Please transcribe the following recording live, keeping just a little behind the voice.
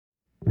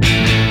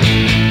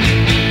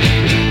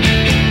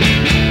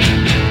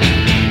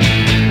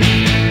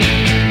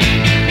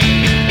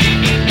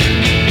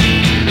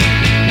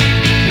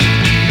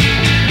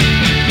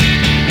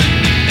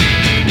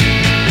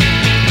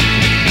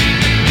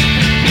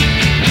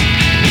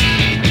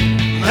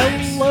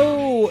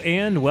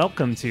and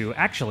welcome to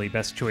Actually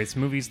Best Choice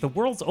Movies, the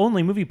world's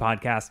only movie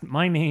podcast.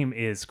 My name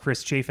is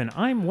Chris Chafin.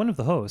 I'm one of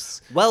the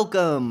hosts.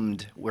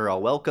 Welcomed. We're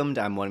all welcomed.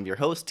 I'm one of your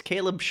hosts,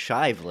 Caleb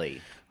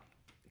Shively.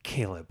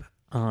 Caleb,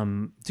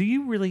 do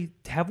you really,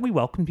 have we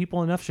welcomed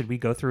people enough? Should we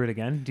go through it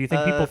again? Do you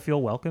think people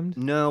feel welcomed?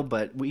 No,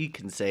 but we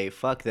can say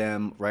fuck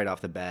them right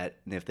off the bat,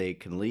 and if they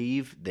can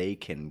leave, they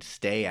can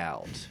stay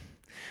out.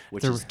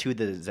 Which is to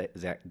the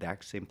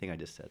exact same thing I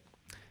just said.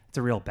 It's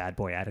a real bad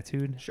boy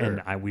attitude.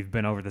 Sure. And we've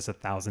been over this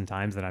 1,000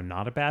 times that I'm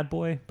not a bad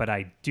boy, but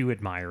I do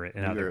admire it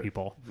in other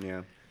people.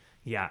 Yeah.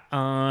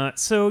 Yeah.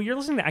 So you're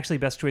listening to Actually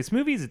Best Choice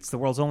Movies. It's the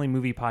world's only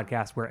movie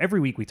podcast where every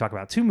week we talk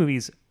about two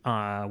movies.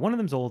 One of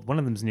them's old, one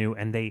of them's new,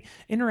 and they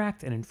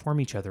interact and inform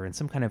each other in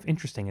some kind of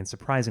interesting and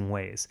surprising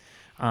ways.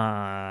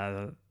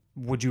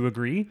 Would you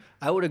agree?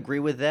 I would agree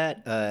with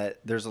that.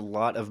 There's a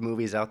lot of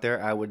movies out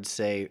there. I would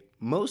say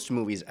most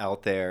movies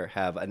out there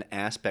have an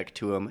aspect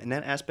to them, and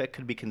that aspect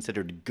could be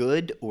considered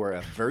good or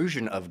a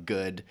version of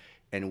good,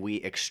 and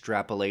we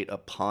extrapolate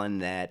upon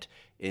that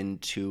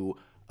into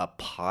a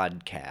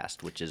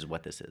podcast, which is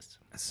what this is.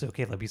 So,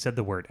 Caleb, you said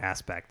the word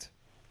aspect.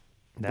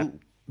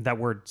 That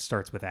word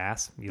starts with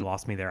ass. You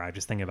lost me there. I was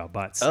just thinking about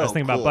butts. I was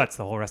thinking about butts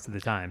the whole rest of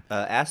the time.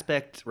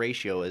 Aspect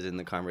ratio is in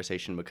the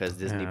conversation because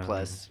Disney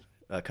Plus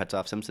cuts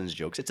off Simpsons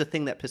jokes. It's a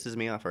thing that pisses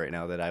me off right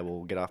now that I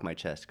will get off my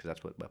chest because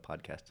that's what my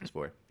podcast is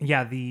for.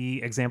 Yeah,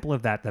 the example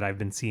of that I've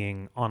been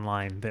seeing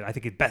online that I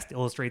think it best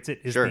illustrates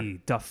it is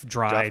the Duff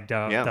Dry,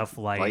 Duff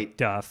Light,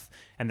 Duff,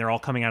 and they're all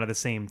coming out of the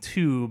same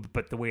tube,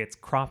 but the way it's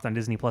cropped on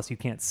Disney Plus, you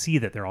can't see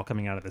that they're all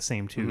coming out of the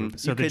same tube. Mm-hmm.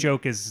 So the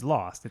joke is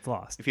lost. It's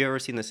lost. If you've ever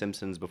seen The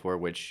Simpsons before,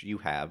 which you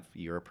have,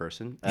 you're a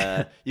person,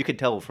 you could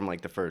tell from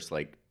like the first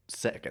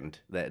second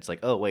that it's like,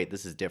 oh wait,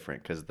 this is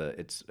different because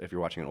if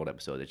you're watching an old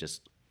episode, it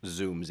just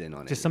zooms in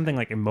on it. Just something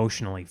like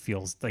emotionally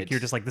feels like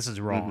you're just like, this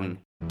is wrong.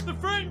 Mm-hmm. The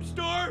frame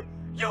store,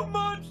 you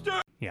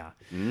monster! Yeah.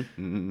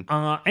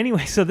 Mm-hmm.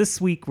 Anyway, so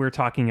this week we're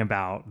talking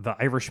about The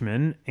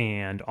Irishman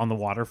and On the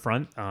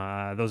Waterfront.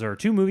 Those are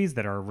two movies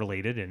that are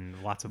related in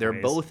lots of ways.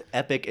 They're both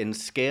epic in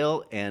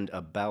scale and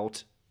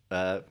about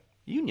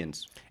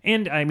unions.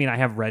 And I mean, I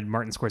have read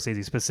Martin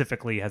Scorsese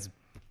specifically has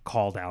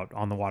called out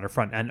On the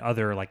Waterfront and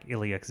other like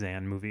Elia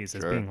Kazan movies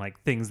as being like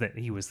things that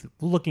he was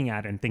looking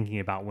at and thinking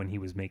about when he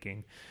was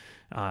making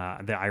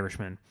The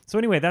Irishman. So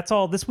anyway, that's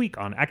all this week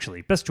on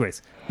Actually Best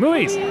Choice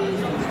Movies.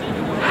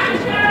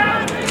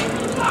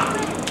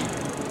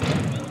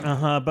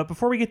 But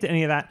before we get to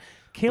any of that,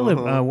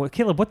 Caleb,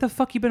 Caleb, what the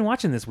fuck you been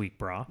watching this week,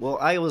 bro? Well,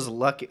 I was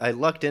lucky. I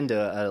lucked into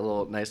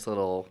a nice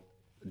little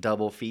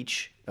double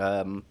feature.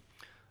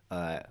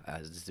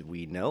 As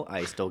we know,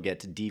 I still get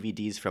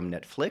DVDs from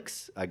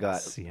Netflix. I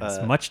got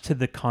much to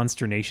the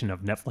consternation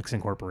of Netflix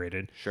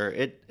Incorporated. Sure,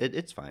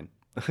 it's fine.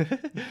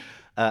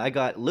 I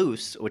got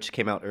Loose, which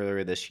came out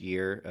earlier this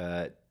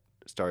year.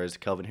 Stars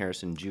Kelvin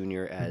Harrison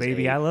Jr. as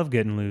Baby, I love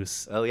getting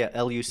loose. Oh yeah,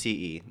 Luce.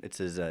 It's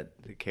his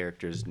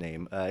character's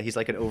name. He's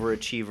like an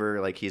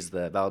overachiever, like he's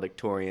the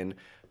valedictorian,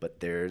 but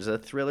there's a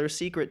thriller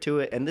secret to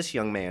it. And this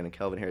young man,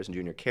 Kelvin Harrison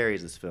Jr.,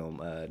 carries this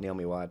film.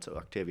 Naomi Watts,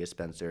 Octavia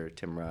Spencer,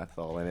 Tim Roth,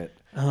 all in it.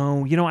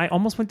 Oh, I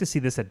almost went to see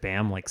this at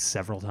BAM like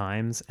several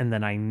times, and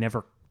then I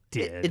never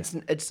did.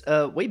 It's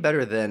way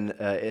better than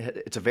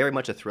it's a very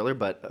much a thriller,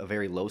 but a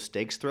very low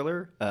stakes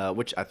thriller,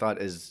 which I thought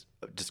is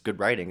just good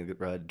writing.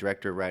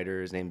 Director,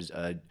 writer, his name's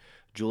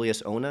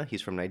Julius Ona.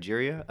 He's from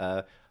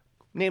Nigeria.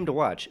 Name to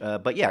watch.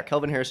 But yeah,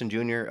 Kelvin Harrison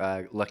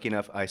Jr. Lucky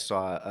enough, I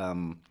saw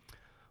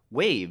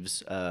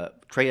Waves.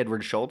 Trey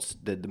Edward Schultz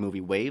did the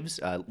movie Waves.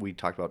 We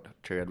talked about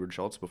Trey Edward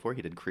Schultz before.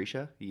 He did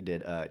Krisha. He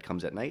did It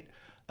Comes at Night.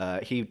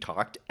 He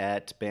talked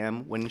at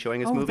BAM when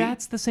showing his movie. Oh,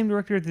 that's the same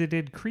director that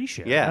did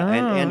Krisha. Yeah,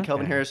 and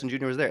Kelvin Harrison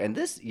Jr. was there. And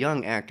this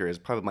young actor is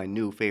probably my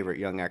new favorite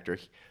young actor.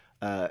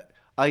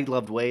 I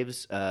loved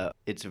Waves.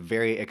 It's a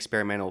very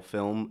experimental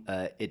film.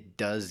 It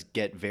does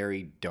get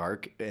very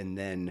dark and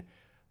then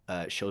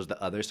shows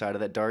the other side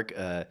of that dark.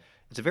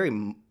 It's a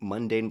very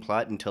mundane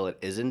plot until it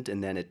isn't,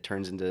 and then it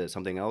turns into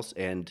something else.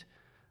 And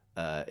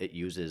it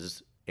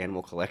uses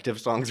Animal Collective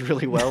songs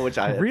really well, which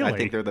I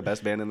think they're the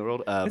best band in the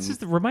world.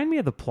 Remind me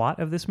of the plot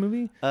of this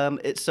movie.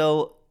 It's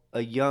so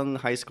a young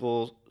high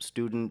school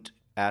student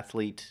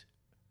athlete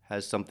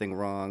has something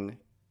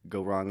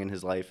go wrong in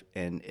his life,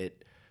 and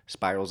it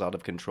spirals out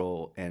of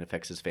control and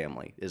affects his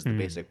family is the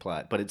basic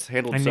plot. But it's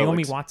handled and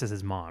Naomi Watts is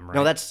his mom, right?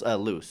 No, that's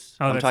Loose.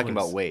 I'm talking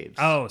about Waves.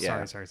 Oh,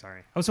 yeah.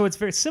 Sorry. Oh, so it's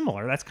very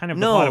similar. That's kind of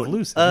the plot of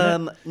Loose,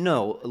 isn't it?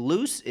 No.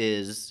 Loose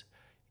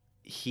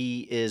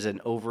he is an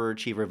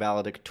overachiever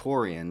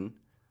valedictorian,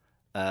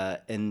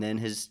 and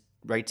then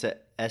writes an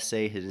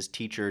essay. His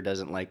teacher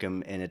doesn't like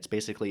him, and it's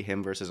basically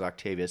him versus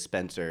Octavia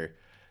Spencer.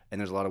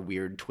 And there's a lot of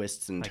weird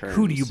twists and turns.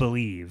 Who do you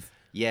believe?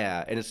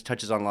 Yeah, and it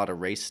touches on a lot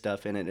of race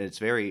stuff in it. And it's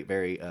very,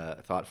 very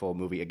thoughtful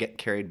movie. Get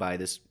carried by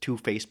this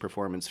two-faced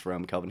performance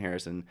from Kelvin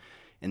Harrison,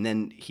 and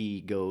then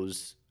he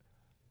goes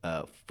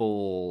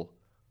full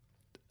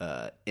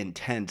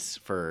intense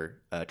for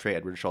Trey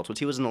Edward Schultz, which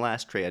he was in the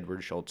last Trey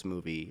Edward Schultz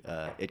movie,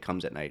 It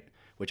Comes at Night,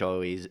 which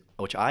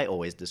I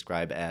always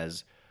describe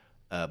as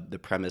the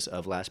premise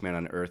of Last Man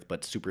on Earth,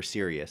 but super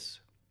serious.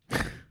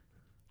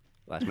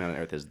 Last Man on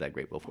Earth is that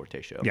Great Will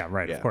Forte show. Yeah,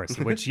 right, of course.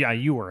 Which,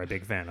 you were a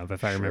big fan of,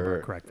 if I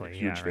remember correctly.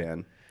 Huge yeah, right.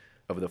 fan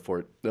of the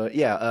Fort.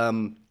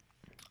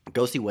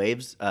 Go See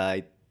Waves.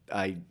 I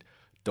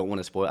don't want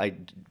to spoil. I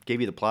gave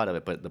you the plot of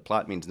it, but the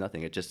plot means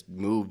nothing. It just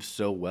moves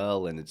so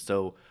well, and it's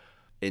so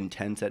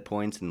intense at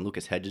points. And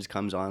Lucas Hedges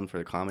comes on for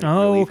the comedy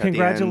relief at the end.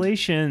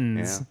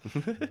 Congratulations!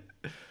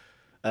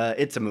 Yeah.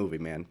 It's a movie,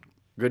 man.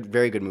 Good,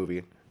 very good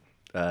movie.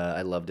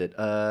 I loved it.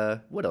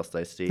 What else did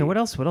I see? Now, what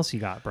else you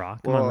got,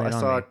 Brock? Come Well, on, lay I it on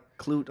saw me.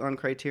 Clute on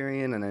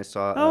Criterion, and I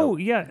saw.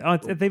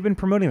 They've been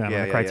promoting that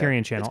on the Criterion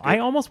It's channel. good. I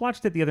almost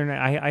watched it the other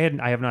night.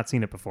 I have not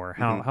seen it before.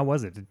 How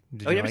was it? Did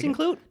Oh, you never like seen it?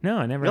 Clute? No,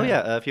 I never. Oh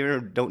yeah. If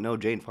you don't know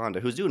Jane Fonda,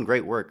 who's doing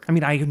great work. I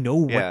mean, I know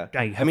what Yeah.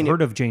 I have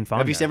heard of Jane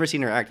Fonda. Have you ever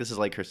seen her act? This is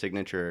like her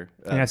signature.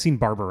 I mean, I've seen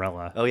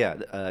Barbarella. Oh yeah,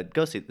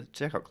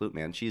 check out Clute,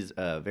 man. She's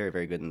very,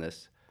 very good in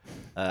this.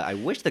 I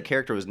wish the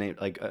character was named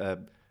like I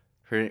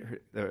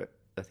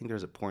think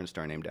there's a porn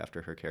star named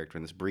after her character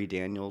in this, Bree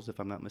Daniels, if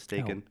I'm not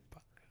mistaken.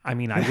 I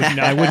mean,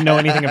 I wouldn't know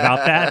anything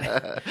about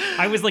that.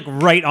 I was like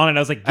right on it. I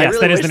was like, yes,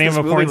 that is the name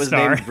of a porn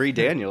star. Was named Bree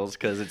Daniels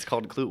because it's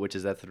called Clute, which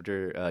is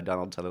after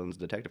Donald Sutherland's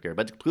detective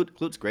character. But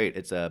Clute's great.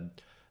 It's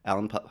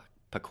Alan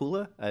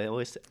Pakula. I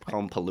always call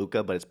him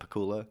Palooka, but it's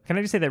Pakula. Can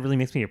I just say that really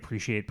makes me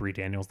appreciate Bree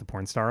Daniels, the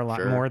porn star, a lot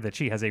Sure. more. That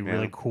she has a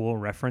really cool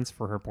reference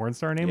for her porn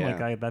star name. Yeah.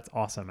 Like, that's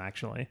awesome,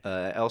 actually.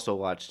 I also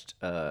watched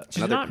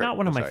She's not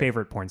one of my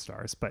favorite porn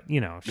stars, but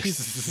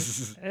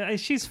she's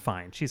she's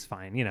fine. She's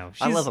fine.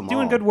 She's I love them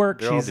doing all. good work.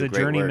 They all She's do a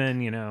great work.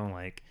 journeyman.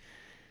 Like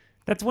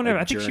that's one of.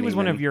 I think she was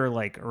one of journeyman. your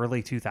like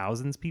early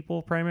 2000s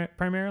people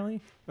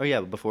primarily. Oh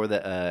yeah, before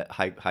the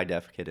high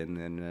def kid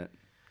in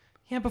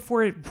Yeah,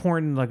 before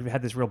porn like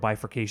had this real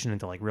bifurcation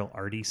into like real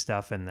arty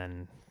stuff, and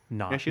then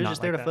not. Yeah, she was not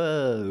just like there to that.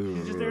 fuck. She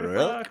was just there to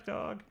fuck,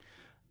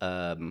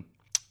 dog.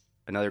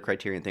 Another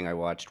Criterion thing I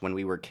watched, When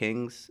We Were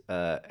Kings.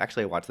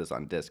 Actually, I watched this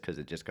on disc because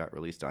it just got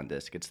released on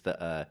disc. It's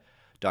the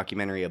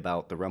documentary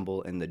about the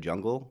Rumble in the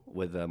Jungle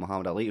with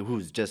Muhammad Ali,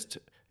 who's just,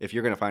 if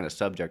you're going to find a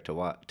subject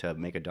to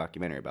make a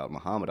documentary about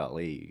Muhammad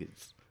Ali,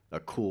 it's a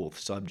cool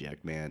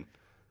subject, man.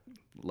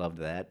 Loved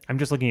that. I'm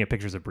just looking at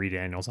pictures of Bree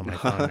Daniels on my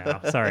phone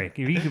now. Sorry.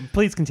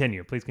 Please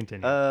continue. Please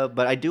continue.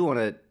 But I do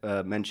want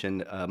to mention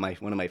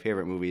one of my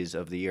favorite movies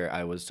of the year.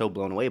 I was so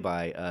blown away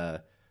by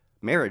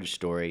Marriage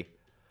Story.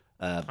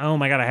 Oh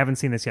my god, I haven't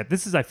seen this yet.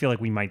 I feel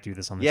like we might do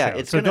this on the show.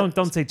 It's so don't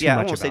say too much I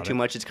about won't say too it.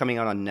 much. It's coming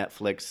out on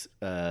Netflix,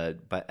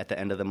 but at the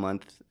end of the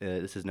month.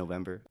 This is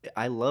November.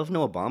 I love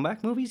Noah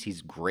Baumbach movies.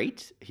 He's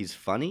great. He's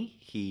funny.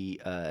 He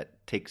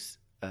takes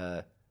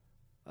a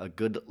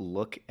good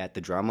look at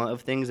the drama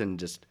of things and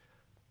just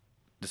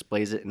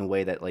displays it in a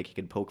way that like he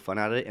could poke fun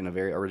at it in a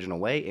very original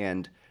way.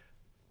 And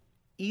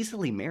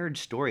easily Marriage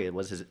Story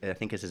I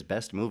think is his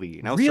best movie.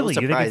 And I was Really?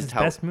 so You think surprised it's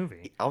his best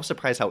movie? I was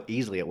surprised how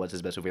easily it was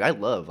his best movie. I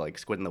love like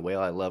Squid and the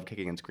Whale. I love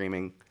Kicking and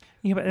Screaming.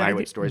 Yeah, but My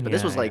Wit Stories. But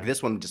this was like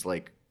this one just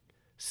like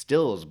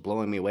still is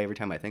blowing me away every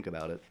time I think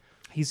about it.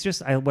 He's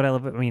just what I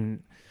love. I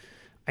mean,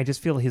 I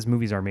just feel his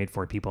movies are made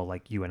for people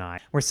like you and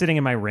I. We're sitting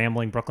in my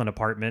rambling Brooklyn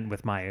apartment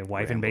with my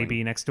wife and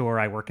baby next door.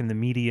 I work in the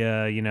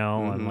media,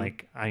 and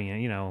like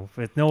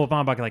with Noah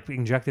Baumbach like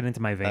injected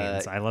into my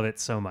veins. I love it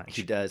so much.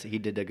 He does. He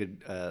did a good.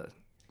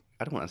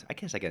 I don't want to. I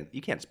guess I can.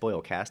 You can't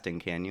spoil casting,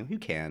 can you? You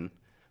can.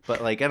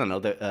 But like I don't know.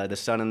 The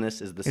son in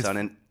this is the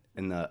son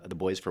in the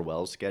Boys for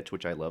Wells sketch,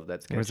 which I love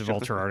that sketch. There was a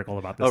Vulture article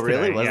about this. Oh,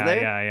 really? Today. Was yeah,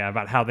 there? Yeah,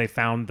 about how they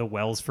found the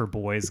Wells for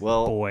Boys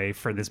boy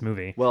for this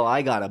movie. Well,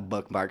 I gotta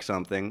bookmark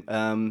something.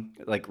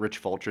 Like Rich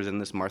Fulcher's in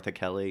this, Martha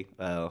Kelly,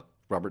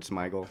 Robert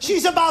Smigel.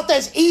 She's about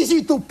as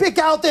easy to pick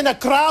out in a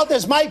crowd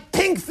as my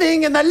pink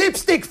thing in the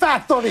lipstick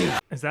factory.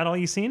 Is that all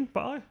you seen,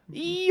 Baller?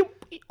 We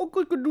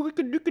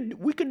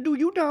could do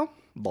you now,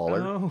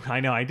 Baller. Oh, I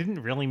know. I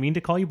didn't really mean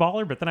to call you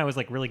Baller, but then I was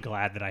like really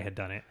glad that I had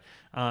done it.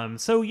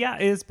 So yeah,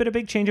 it's been a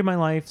big change in my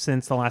life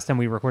since the last time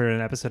we recorded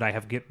an episode.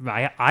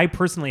 I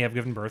personally have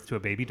given birth to a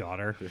baby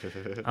daughter.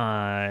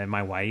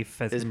 My wife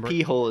has His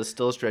pee hole is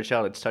still stretched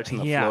out. It's touching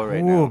the floor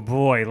right Oh now.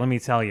 boy, let me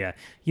tell you.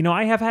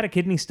 I have had a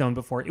kidney stone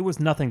before. It was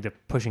nothing to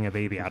pushing a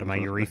baby out of my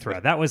urethra.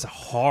 That was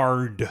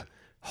hard.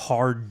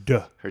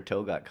 Her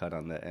toe got cut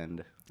on the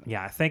end.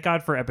 Yeah, thank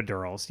God for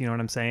epidurals. You know what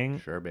I'm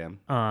saying? Sure,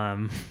 bam.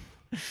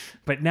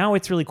 But now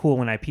it's really cool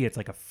when I pee. It's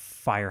like a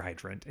fire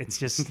hydrant. It's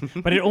just,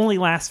 but it only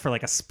lasts for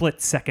like a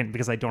split second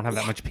because I don't have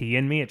that much pee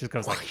in me. It just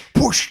goes like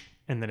whoosh,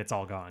 and then it's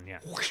all gone. Yeah.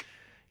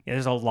 Yeah,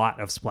 there's a lot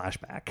of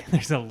splashback.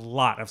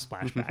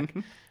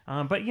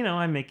 But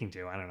I'm making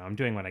do. I don't know. I'm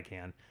doing what I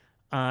can.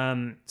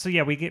 So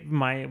yeah,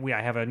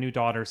 I have a new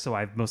daughter, so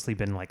I've mostly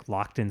been like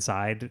locked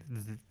inside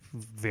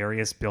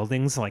various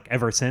buildings like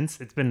ever since.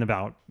 It's been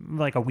about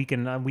like a week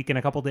and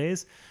a couple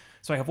days.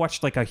 So I have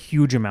watched like a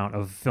huge amount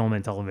of film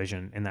and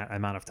television in that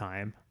amount of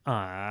time.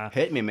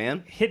 Hit me,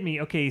 man. Hit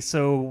me. Okay,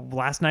 so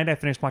last night I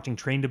finished watching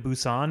Train to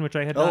Busan, which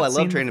I had Oh, not I seen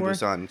love Train to before.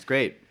 Busan. It's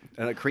great.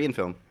 A Korean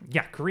film.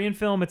 Yeah, Korean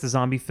film. It's a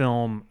zombie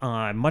film.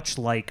 Much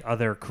like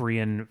other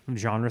Korean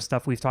genre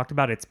stuff we've talked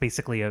about, it's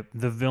basically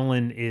the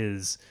villain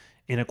is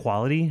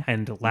inequality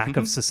and lack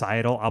of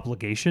societal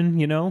obligation,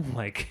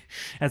 like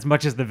as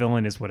much as the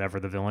villain is whatever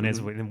the villain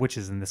is, which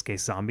is in this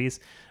case zombies.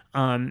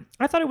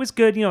 I thought it was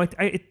good.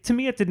 To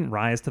me, it didn't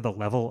rise to the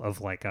level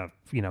of like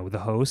The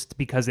Host,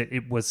 because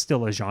it was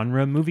still a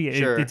genre movie.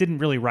 Sure. It didn't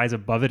really rise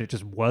above it. It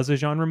just was a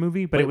genre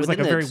movie, but it was like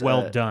a very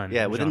well done.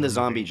 Yeah, within genre the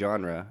zombie movie.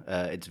 genre,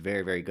 it's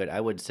very, very good. I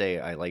would say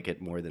I like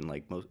it more than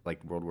like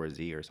World War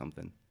Z or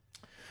something.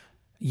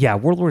 Yeah,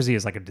 World War Z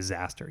is like a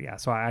disaster. Yeah,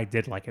 so I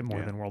did like it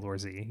more than World War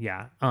Z.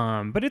 Yeah,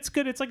 but it's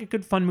good. It's like a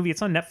good fun movie.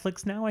 It's on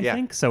Netflix now, I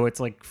think. So it's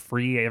like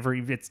free.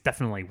 It's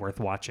definitely worth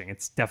watching.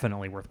 It's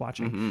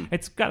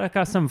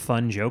got some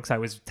fun jokes. I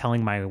was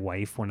telling my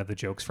wife one of the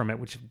jokes from it,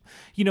 which,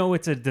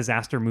 it's a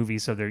disaster movie.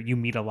 So you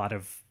meet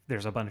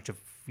there's a bunch of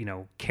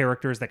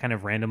characters that kind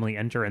of randomly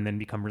enter and then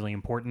become really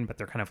important, but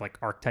they're kind of like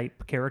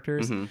archetype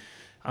characters.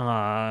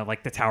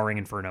 Like the Towering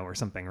Inferno or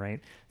something,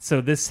 right?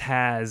 So this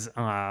has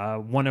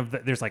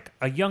there's like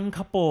a young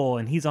couple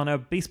and he's on a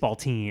baseball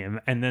team,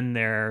 and then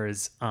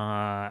there's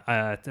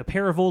a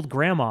pair of old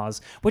grandmas,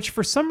 which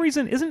for some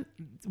reason isn't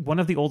one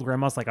of the old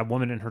grandmas like a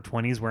woman in her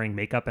 20s wearing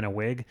makeup and a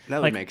wig.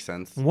 That would make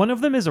sense. One of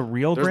them is a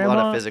real There's grandma. a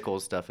lot of physical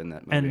stuff in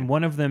that movie. And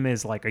one of them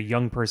is like a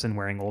young person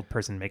wearing old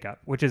person makeup,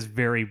 which is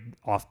very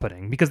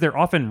off-putting because they're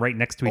often right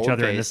next to each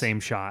other in the same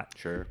shot.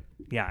 Sure.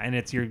 Yeah, and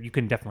you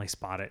can definitely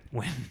spot it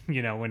when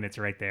when it's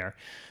right there.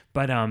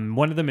 But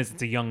one of them is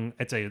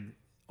it's a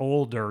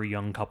older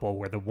young couple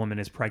where the woman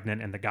is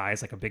pregnant and the guy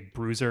is like a big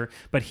bruiser,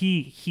 but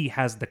he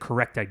has the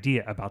correct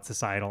idea about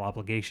societal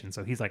obligation,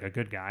 so he's like a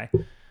good guy.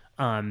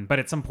 But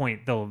at some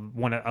point,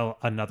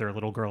 another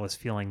little girl is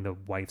feeling the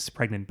wife's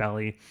pregnant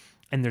belly,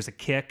 and there's a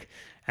kick,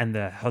 and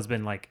the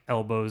husband like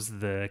elbows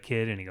the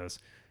kid, and he goes,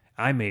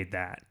 "I made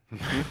that,"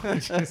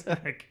 which is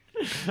like.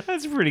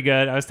 That's pretty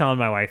good. I was telling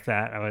my wife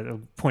that. I was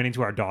pointing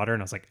to our daughter,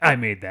 and I was like, "I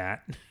made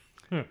that."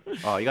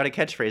 Oh, you got a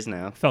catchphrase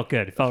now. Felt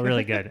good. It felt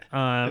really good.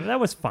 That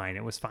was fine.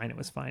 It was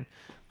fine.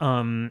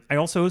 I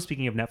also,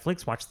 speaking of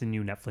Netflix, watched the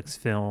new Netflix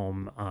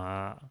film,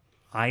 I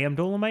Am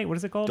Dolomite. What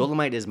is it called?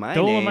 Dolomite is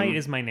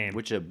my name.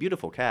 Which a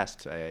beautiful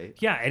cast.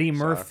 Eddie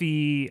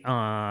Murphy.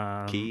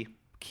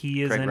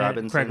 Key is Craig in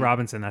Robinson. it. Craig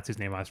Robinson, that's whose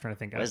name I was trying to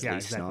think of. Wesley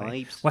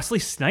exactly. Snipes. Wesley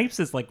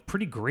Snipes is like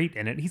pretty great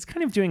in it. He's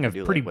kind of doing a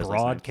pretty like Wesley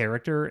broad Snipes.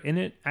 character in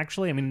it,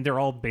 actually. I mean, they're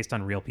all based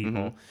on real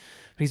people.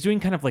 But he's doing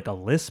kind of like a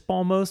lisp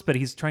almost, but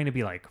he's trying to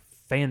be like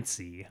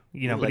fancy,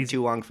 but like he's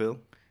Tu Wong Fu.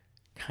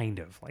 kind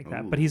of like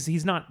that. But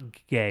he's not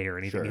gay or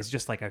anything. Sure. He's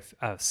just like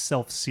a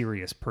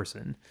self-serious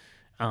person.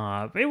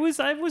 It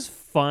was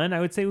fun. I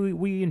would say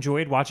we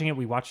enjoyed watching it.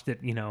 We watched it,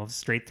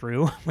 straight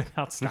through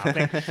without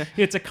stopping.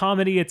 It's a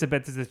comedy. It's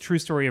a true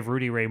story of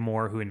Rudy Ray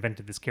Moore, who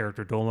invented this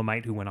character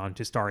Dolomite, who went on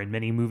to star in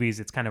many movies.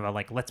 It's kind of a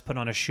like let's put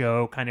on a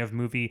show kind of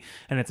movie,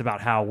 and it's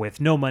about how with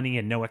no money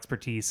and no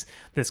expertise,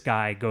 this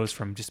guy goes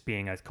from just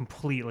being a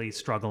completely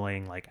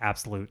struggling, like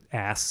absolute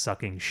ass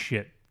sucking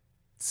shit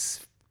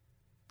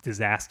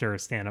disaster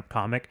stand-up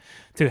comic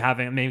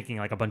to making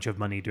like a bunch of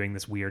money doing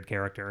this weird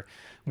character,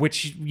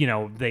 which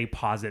they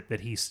posit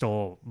that he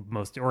stole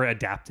most or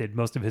adapted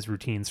most of his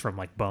routines from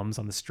like bums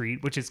on the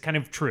street, which is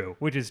true.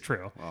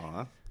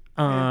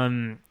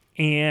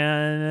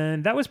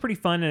 And that was pretty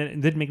fun, and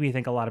it did make me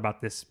think a lot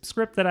about this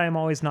script that I'm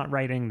always not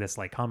writing, this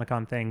like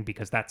Comic-Con thing,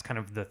 because that's kind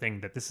of the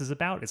thing that this is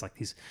about, is like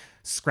these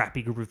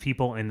scrappy group of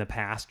people in the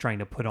past trying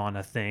to put on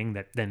a thing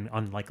that then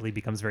unlikely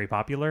becomes very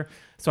popular.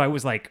 So I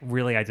was like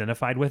really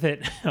identified with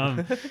it,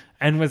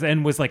 and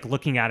was like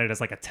looking at it as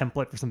like a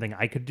template for something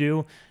I could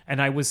do,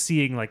 and I was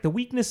seeing like the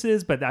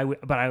weaknesses, but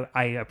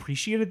I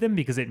appreciated them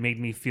because it made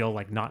me feel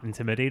like not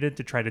intimidated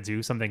to try to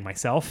do something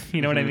myself.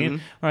 You know what I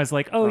mean? Where I was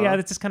like, oh yeah,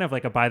 that's just kind of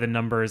like a by the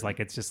numbers. Like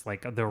it's just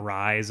like the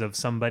rise of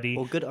somebody.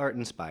 Well, good art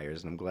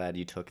inspires, and I'm glad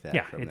you took that.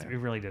 Yeah, from it there.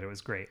 really did. It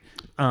was great.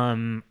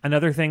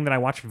 Another thing that I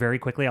watched very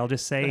quickly, I'll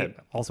just say,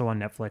 also on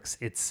Netflix,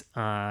 it's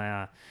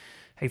a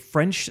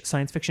French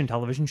science fiction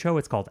television show.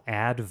 It's called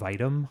Ad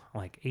Vitam,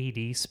 like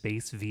AD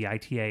space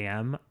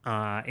VITAM.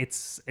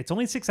 It's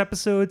only 6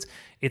 episodes.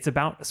 It's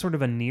about sort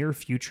of a near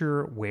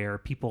future where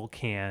people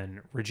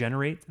can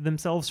regenerate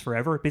themselves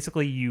forever.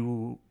 Basically,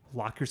 you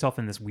lock yourself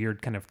in this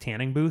weird kind of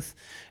tanning booth,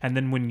 and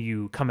then when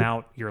you come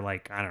out, you're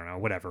like, I don't know,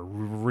 whatever,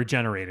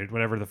 regenerated,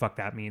 whatever the fuck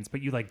that means,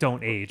 but you like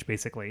don't age,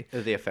 basically.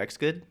 Are the effects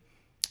good?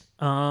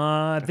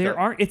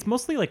 It's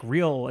mostly like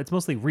real. It's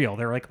mostly real.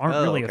 There like aren't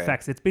really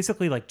effects. It's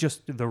basically like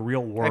just the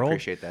real world. I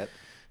appreciate that.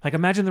 Like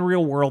imagine the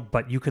real world,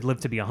 but you could live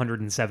to be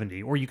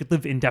 170, or you could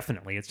live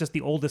indefinitely. It's just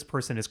the oldest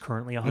person is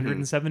currently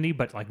 170,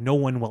 but like no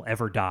one will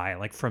ever die.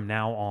 Like from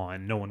now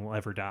on, no one will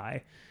ever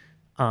die.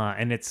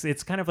 And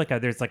it's kind of like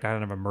there's like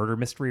kind of a murder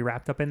mystery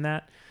wrapped up in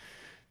that.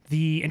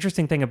 The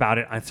interesting thing about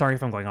it, I'm sorry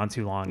if I'm going on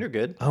too long. You're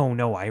good. Oh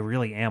no, I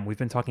really am. We've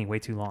been talking way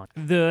too long.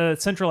 The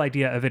central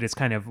idea of it is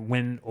kind of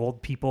when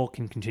old people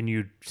can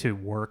continue to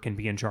work and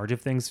be in charge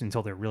of things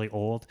until they're really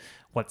old,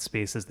 what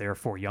space is there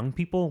for young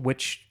people,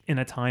 which in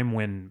a time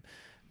when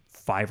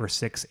 5 or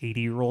 6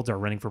 80-year-olds are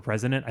running for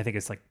president, I think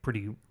it's like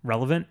pretty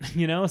relevant,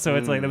 So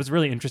it's like, that was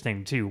really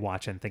interesting to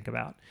watch and think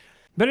about.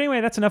 But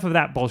anyway, that's enough of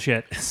that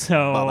bullshit.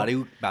 So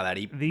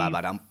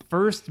the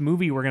first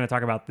movie we're going to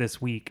talk about this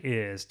week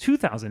is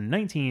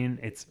 2019.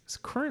 It's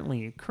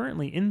currently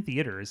in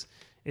theaters.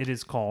 It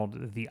is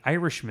called The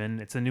Irishman.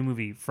 It's a new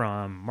movie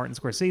from Martin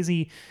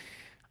Scorsese.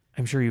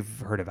 I'm sure you've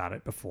heard about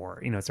it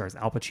before. You know, it stars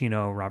Al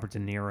Pacino, Robert De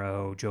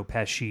Niro, Joe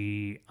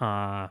Pesci.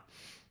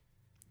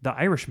 The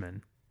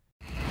Irishman.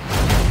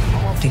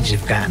 Things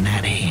have gotten out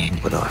of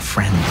hand with our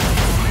friend.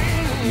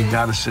 You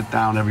gotta sit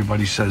down.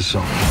 Everybody says so.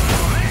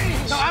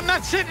 No, I'm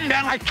not sitting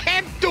down. I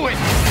can't do it.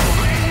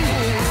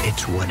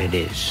 It's what it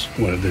is.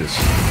 What it is.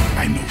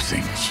 I know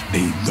things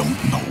they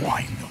don't know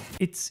I know.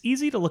 It's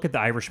easy to look at The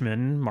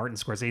Irishman, Martin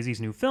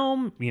Scorsese's new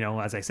film, you know,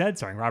 as I said,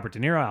 starring Robert De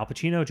Niro, Al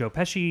Pacino, Joe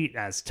Pesci,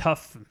 as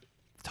tough,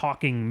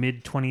 talking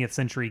mid-20th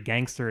century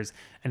gangsters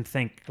and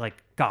think,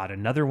 like, God,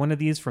 another one of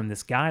these from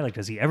this guy? Like,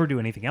 does he ever do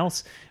anything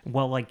else?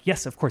 Well, like,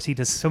 yes, of course, he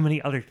does so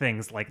many other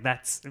things. Like,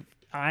 that's...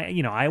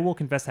 I will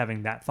confess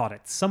having that thought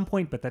at some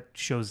point, but that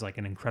shows like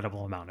an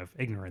incredible amount of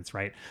ignorance,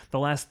 right? The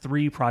last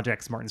 3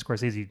 projects Martin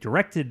Scorsese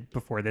directed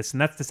before this,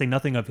 and that's to say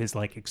nothing of his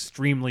like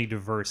extremely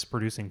diverse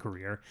producing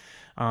career,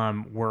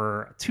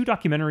 were 2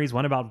 documentaries,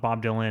 one about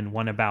Bob Dylan,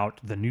 one about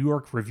the New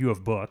York Review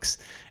of Books,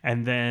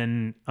 and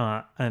then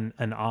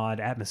an odd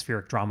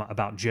atmospheric drama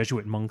about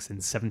Jesuit monks in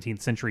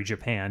 17th century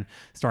Japan,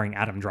 starring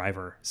Adam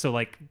Driver. So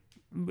like,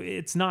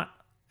 it's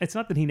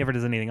not that he never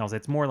does anything else.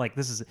 It's more like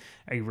this is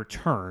a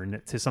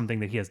return to something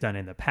that he has done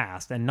in the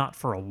past, and not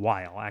for a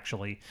while,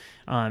 actually.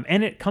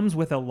 And it comes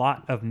with a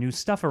lot of new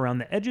stuff around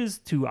the edges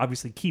to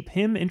obviously keep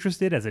him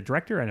interested as a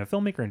director and a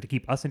filmmaker, and to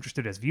keep us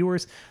interested as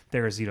viewers.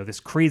 There's,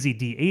 this crazy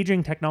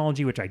de-aging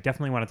technology, which I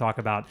definitely want to talk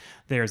about.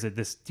 There's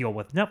this deal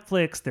with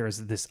Netflix. There's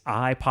this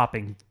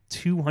eye-popping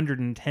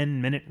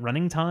 210-minute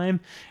running time,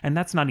 and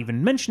that's not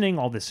even mentioning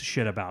all this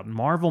shit about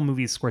Marvel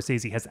movies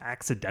Scorsese has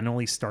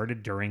accidentally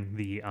started during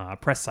the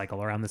press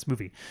cycle around this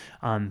movie.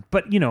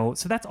 But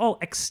so that's all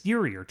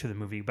exterior to the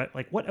movie, but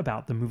like, what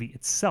about the movie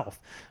itself?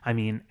 I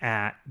mean,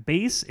 at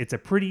base, it's a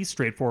pretty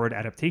straightforward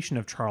adaptation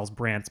of Charles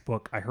Brandt's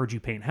book I Heard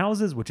You Paint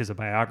Houses, which is a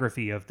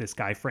biography of this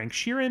guy Frank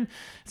Sheeran.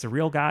 It's a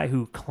real guy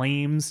who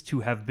claims to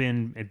have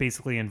been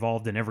basically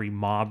involved in every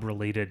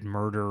mob-related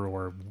murder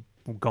or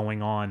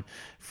going on,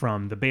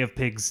 from the Bay of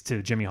Pigs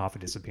to Jimmy Hoffa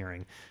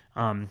disappearing.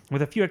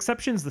 With a few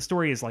exceptions, the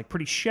story is like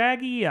pretty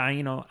shaggy.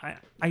 I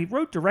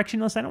wrote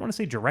directionless. I don't want to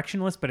say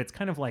directionless, but it's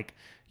kind of like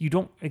you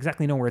don't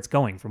exactly know where it's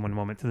going from one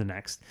moment to the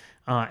next.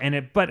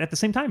 But at the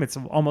same time, it's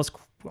almost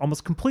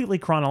completely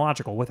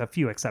chronological with a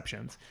few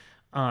exceptions.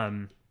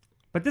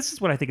 But this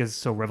is what I think is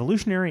so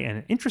revolutionary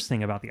and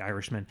interesting about The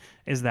Irishman,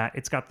 is that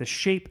it's got the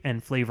shape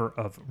and flavor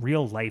of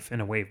real life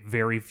in a way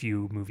very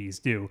few movies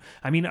do.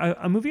 I mean,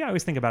 a movie I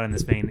always think about in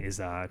this vein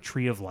is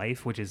Tree of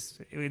Life, which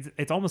is,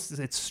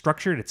 it's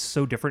structured, it's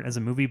so different as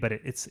a movie, but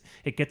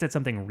it gets at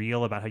something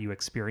real about how you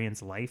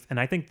experience life. And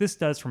I think this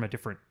does from a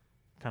different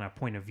kind of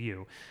point of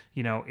view.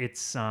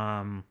 It's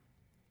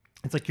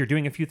like you're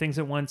doing a few things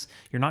at once,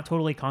 you're not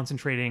totally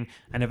concentrating,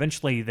 and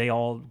eventually they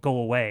all go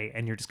away,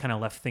 and you're just kind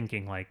of left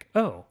thinking like,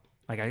 oh,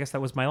 like, I guess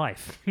that was my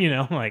life,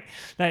 like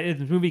that.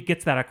 The movie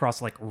gets that across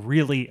like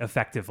really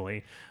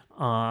effectively.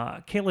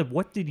 Caleb,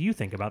 what did you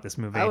think about this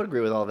movie? I would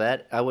agree with all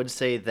that. I would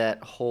say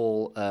that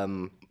whole,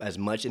 as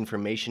much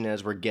information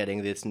as we're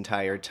getting this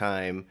entire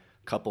time,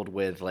 coupled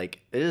with like,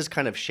 it is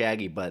kind of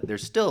shaggy, but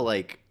there's still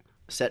like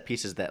set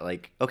pieces that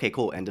like, okay,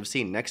 cool, end of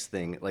scene, next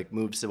thing, like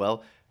moves so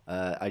well.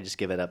 I just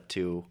give it up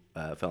to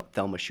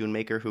Thelma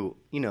Schoonmaker, who,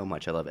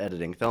 much I love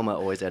editing. Thelma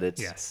always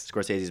edits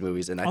Scorsese's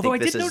movies, and Although I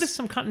did notice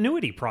some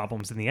continuity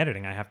problems in the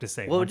editing, I have to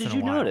say. Well, did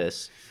you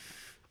notice?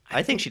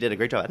 I think she did a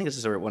great job. I think this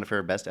is one of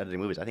her best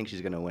editing movies. I think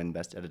she's going to win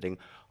Best Editing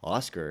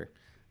Oscar.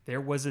 There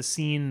was a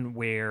scene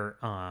where,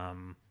 I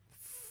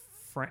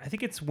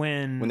think it's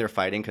when they're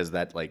fighting, because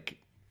that like,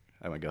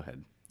 go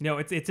ahead. No,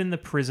 it's in the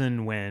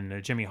prison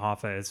when Jimmy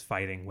Hoffa is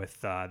fighting with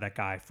that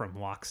guy from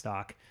Lock,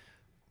 Stock,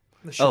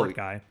 the short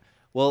guy.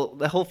 Well,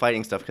 the whole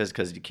fighting stuff,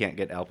 because you can't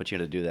get Al Pacino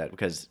to do that,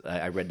 because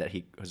I read that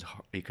he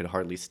could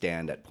hardly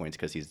stand at points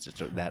because he's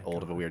just that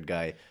old of a weird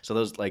guy. So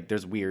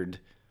there's weird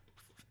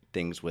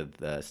things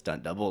with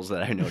stunt doubles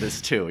that I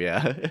noticed too.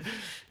 Yeah,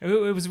 it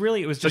was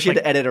just. So she had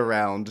to edit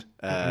around.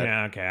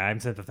 Yeah, okay, I'm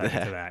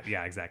sympathetic to that.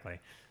 Yeah,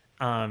 exactly.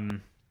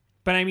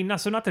 But I mean,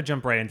 not to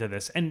jump right into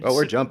this. And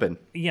we're jumping.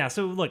 Yeah.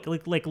 So look.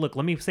 Let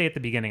me say at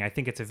the beginning, I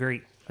think it's a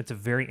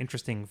very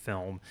interesting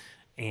film.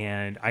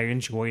 And I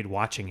enjoyed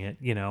watching it,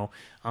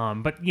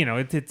 but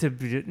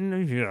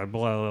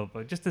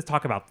just to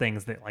talk about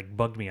things that like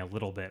bugged me a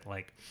little bit,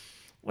 like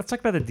let's talk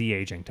about the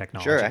de-aging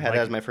technology. Sure, I had that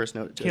as my first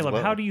note. Caleb,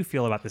 how do you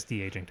feel about this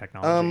de-aging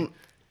technology?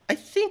 I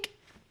think,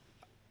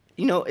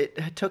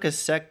 it took a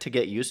sec to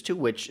get used to,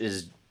 which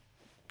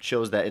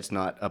shows that it's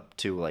not up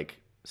to like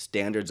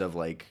standards of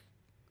like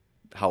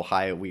how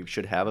high we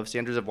should have of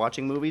standards of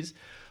watching movies.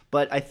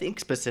 But I think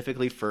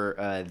specifically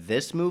for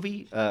this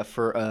movie,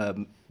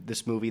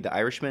 The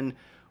Irishman,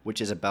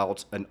 which is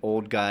about an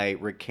old guy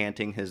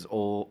recanting his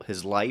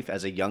life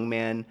as a young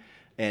man,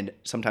 and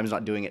sometimes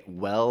not doing it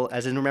well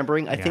as in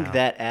remembering. I think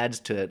that adds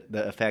to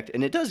the effect,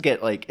 and it does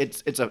get like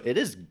it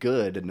is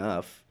good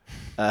enough.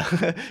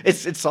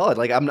 It's solid.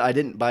 Like I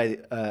didn't buy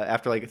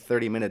after like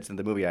 30 minutes in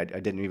the movie, I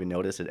didn't even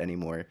notice it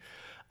anymore.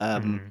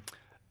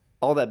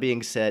 All that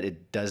being said,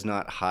 it does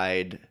not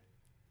hide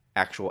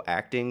actual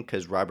acting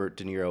because Robert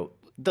De Niro,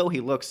 though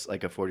he looks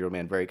like a 40-year-old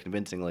man very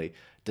convincingly,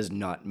 does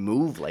not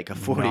move like a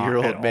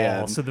 40-year-old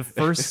man. So the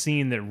first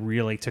scene that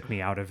really took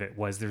me out of it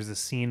was there's a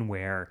scene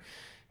where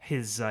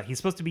he's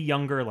supposed to be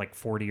younger, like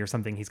 40 or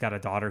something. He's got a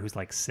daughter who's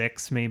like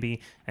 6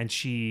 maybe, and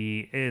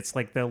it's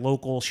like the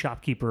local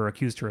shopkeeper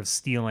accused her of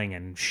stealing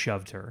and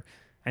shoved her.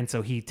 And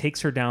so he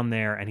takes her down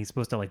there, and he's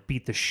supposed to like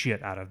beat the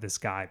shit out of this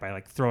guy by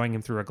like throwing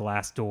him through a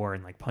glass door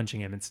and like punching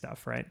him and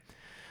stuff, right?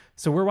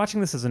 So we're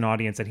watching this as an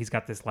audience, and he's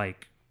got this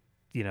like,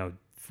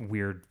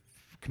 weird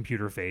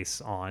computer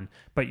face on,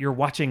 but you're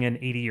watching an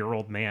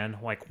 80-year-old man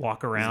like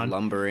walk around,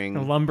 lumbering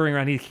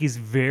around. He's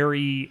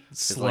very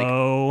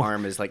slow. His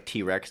arm is like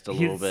T-Rexed a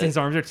little bit. His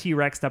arms are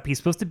T-Rexed up. He's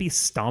supposed to be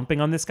stomping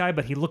on this guy,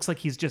 but he looks like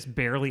he's just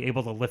barely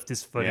able to lift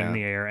his foot in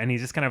the air, and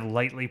he's just kind of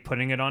lightly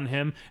putting it on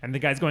him. And the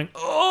guy's going,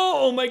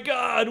 "Oh my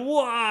God,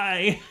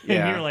 why?"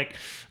 And you're like,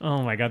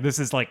 "Oh my God, this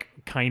is like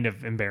kind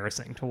of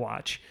embarrassing to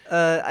watch."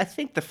 I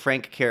think the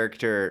Frank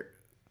character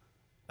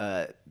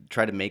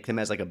try to make them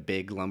as like a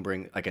big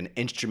lumbering, like an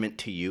instrument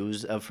to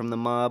use from the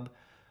mob.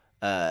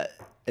 And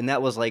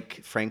that was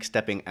like Frank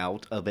stepping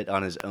out of it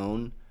on his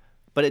own.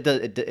 But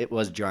it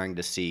was jarring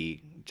to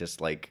see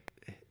just like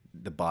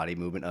the body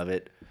movement of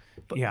it.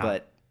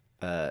 But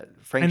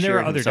Frank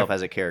Sheeran himself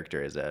as a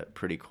character is a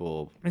pretty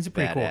cool, it's a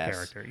pretty cool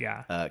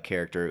character,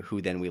 character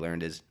who then we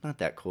learned is not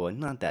that cool and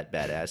not that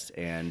badass,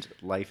 and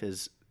life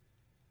is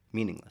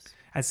meaningless.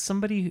 As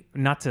somebody,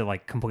 not to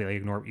like completely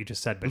ignore what you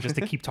just said, but just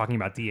to keep talking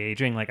about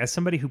de-aging, like as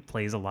somebody who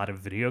plays a lot of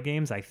video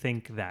games, I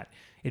think that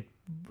it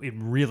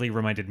really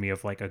reminded me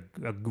of like a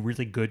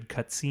really good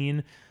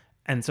cutscene.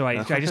 And so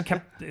I just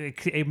kept,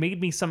 it made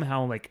me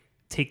somehow like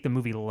take the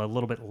movie a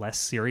little bit less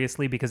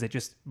seriously, because it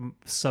just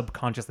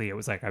subconsciously, it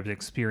was like I was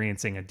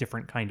experiencing a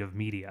different kind of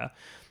media.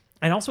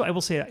 And also, I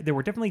will say there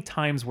were definitely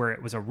times where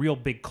it was a real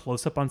big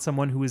close-up on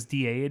someone who was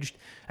de-aged,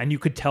 and you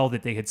could tell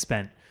that they had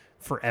spent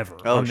forever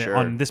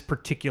on this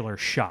particular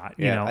shot,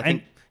 you know.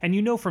 And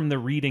you know from the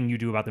reading you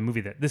do about the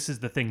movie that this is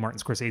the thing Martin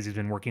Scorsese's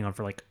been working on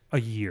for like a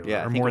year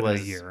or more than a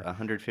year.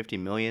 150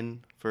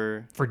 million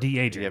for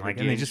de-aging, like,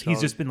 and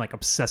he's just been like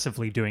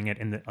obsessively doing it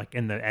in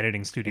the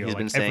editing studio. He's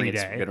like been saying every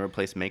it's day. Going to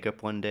replace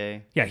makeup one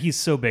day. Yeah, he's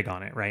so big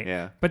on it, right?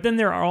 Yeah. But then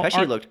there are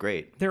actually looked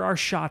great. There are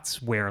shots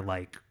where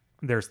like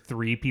there's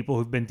 3 people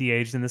who've been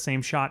de-aged in the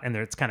same shot, and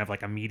it's kind of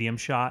like a medium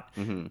shot,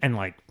 and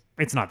like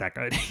it's not that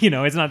good.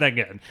 It's not that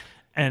good.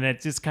 And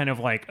it's just kind of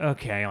like,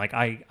 okay, like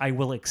I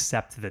will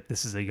accept that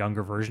this is a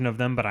younger version of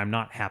them, but I'm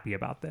not happy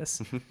about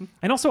this.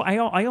 And also,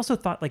 I also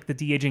thought like the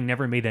de-aging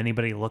never made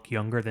anybody look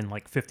younger than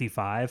like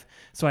 55.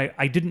 So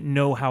I didn't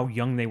know how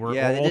young they were,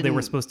 or old they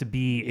were supposed to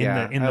be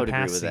in the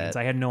past scenes. That.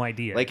 I had no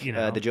idea. Like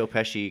the Joe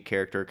Pesci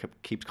character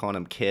keeps calling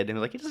him kid, and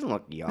like he doesn't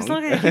look young. It's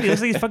not like a kid. He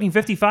looks like he's fucking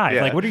 55.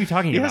 Like, what are you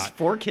talking about? He has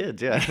 4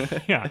 kids. Yeah.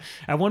 Yeah.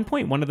 At one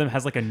point, one of them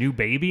has like a new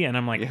baby, and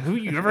I'm like, who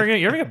you ever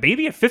having a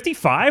baby at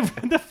 55?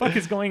 What the fuck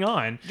is going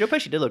on? Joe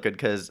Pesci did look good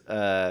because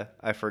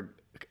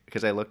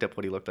I looked up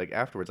what he looked like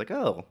afterwards. Like,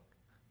 oh,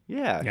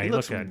 yeah, he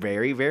looks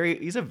very, very.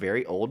 He's a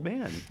very old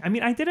man. I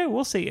mean, I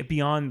will say it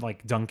beyond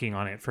like dunking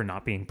on it for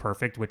not being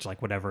perfect, which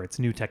like whatever, it's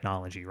new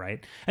technology,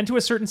 right? And to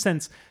a certain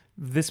sense,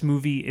 this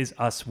movie is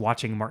us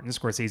watching Martin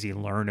Scorsese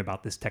learn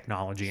about this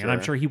technology, and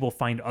I'm sure he will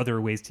find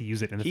other ways to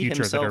use it in the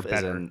future that are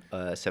better. He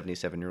himself is a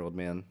 77-year-old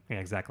man. Yeah,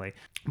 exactly.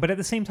 But at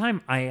the same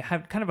time, I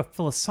have kind of a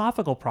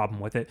philosophical problem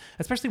with it,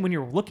 especially when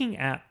you're looking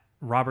at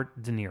Robert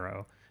De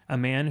Niro, a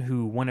man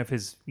who one of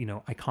his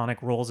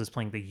iconic roles is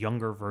playing the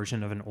younger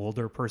version of an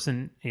older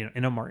person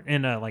in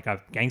a like a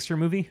gangster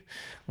movie.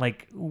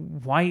 Like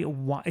why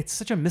it's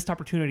such a missed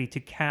opportunity to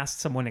cast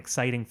someone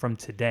exciting from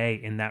today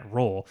in that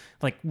role.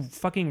 Like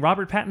fucking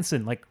Robert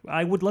Pattinson. Like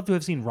I would love to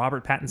have seen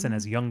Robert Pattinson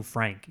as young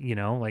Frank,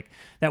 like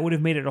that would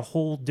have made it a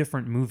whole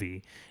different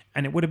movie.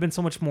 And it would have been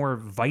so much more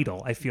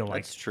vital, I feel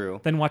like. That's true.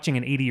 Than watching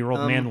an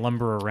 80-year-old man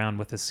lumber around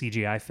with a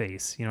CGI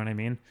face. You know what I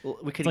mean? Well,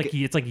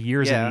 it's like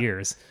years and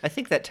years. I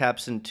think that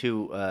taps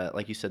into,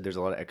 like you said, there's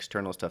a lot of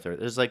external stuff there.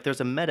 There's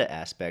a meta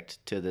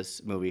aspect to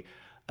this movie,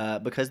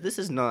 because this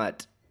is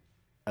not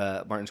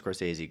Martin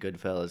Scorsese.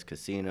 Goodfellas,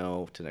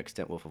 Casino, to an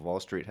extent, Wolf of Wall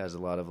Street has a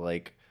lot of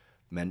like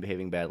men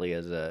behaving badly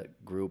as a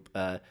group.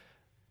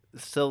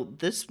 So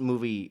this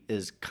movie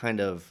is kind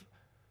of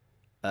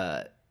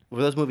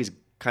those movies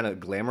kind of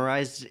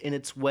glamorized in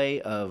its way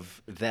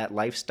of that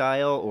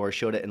lifestyle, or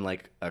showed it in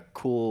like a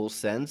cool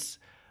sense.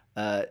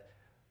 The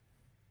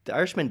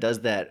Irishman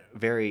does that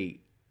very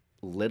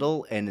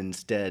little, and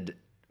instead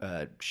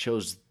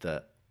shows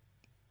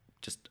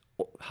just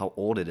how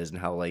old it is, and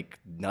how like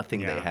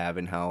nothing they have,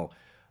 and how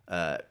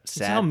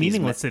sad, how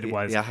meaningless it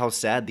was. Yeah, how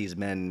sad these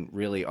men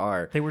really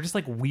are. They were just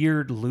like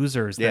weird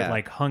losers that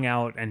like hung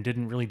out and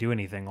didn't really do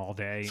anything all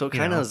day. So it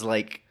kind of is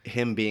like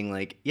him being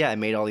like, yeah, I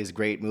made all these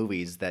great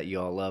movies that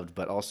you all loved,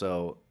 but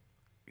also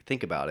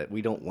think about it,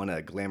 we don't want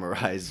to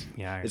glamorize.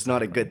 Yeah, it's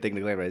not a good thing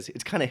to glamorize.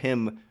 It's kind of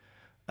him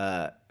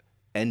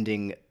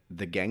ending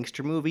the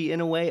gangster movie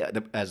in a way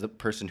as the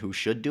person who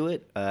should do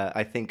it.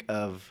 I think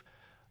of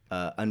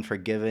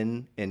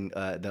Unforgiven in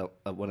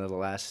one of the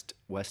last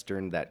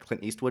Western that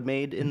Clint Eastwood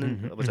made in the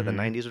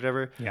 90s or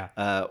whatever.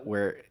 Yeah.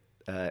 Where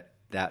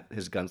that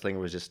his gunslinger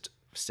was just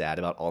sad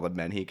about all the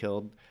men he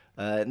killed.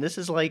 And this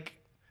is like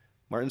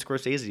Martin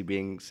Scorsese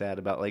being sad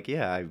about like,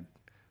 yeah, I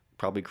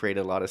probably created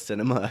a lot of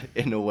cinema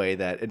in a way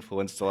that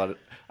influenced a lot of.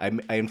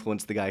 I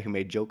influenced the guy who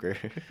made Joker.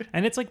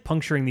 And it's like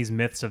puncturing these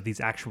myths of these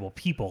actual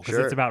people because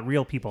it's about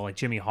real people like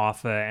Jimmy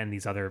Hoffa and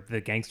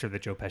the gangster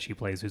that Joe Pesci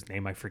plays, whose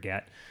name I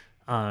forget.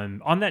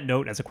 On that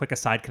note, as a quick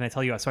aside, can I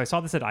tell you? So I saw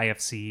this at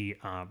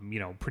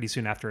IFC, pretty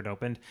soon after it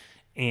opened,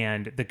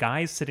 and the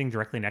guys sitting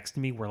directly next to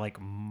me were like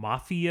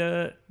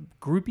mafia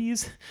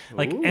groupies.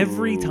 Like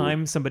every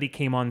time somebody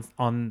came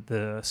on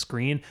the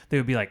screen, they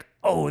would be like,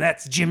 "Oh,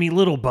 that's Jimmy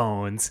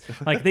Littlebones."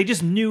 Like they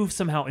just knew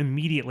somehow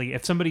immediately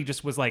if somebody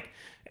just was like,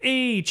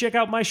 "Hey, check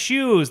out my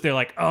shoes." They're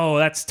like, "Oh,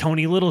 that's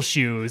Tony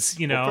Littleshoes,"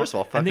 you know. Well, first of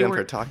all, fuck them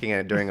for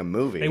talking during a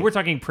movie. They were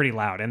talking pretty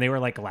loud, and they were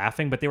like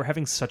laughing, but they were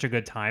having such a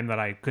good time that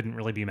I couldn't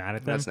really be mad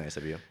at them. That's nice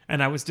of you.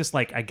 And I was just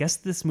like, I guess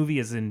this movie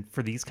is in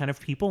for these kind of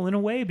people in a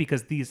way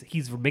because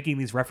he's making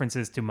these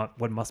references to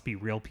what must be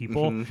real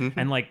people,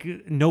 and like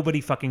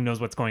nobody fucking knows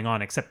what's going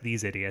on except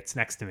these idiots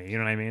next to me. You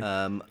know what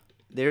I mean?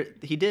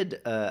 He did.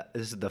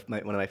 This is one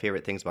of my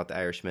favorite things about The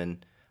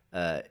Irishman.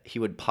 He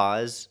would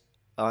pause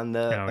on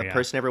the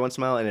person every once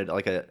in a while, and it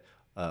like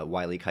a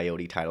Wile E.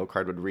 Coyote title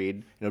card would read,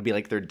 and it would be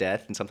like their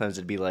death, and sometimes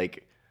it'd be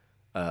like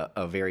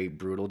a very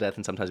brutal death,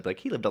 and sometimes it'd be like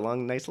he lived a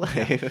long, nice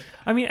life.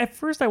 I mean, at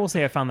first I will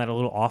say I found that a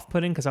little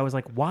off-putting because I was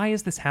like, why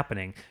is this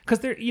happening? Because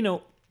they're,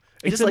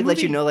 it just like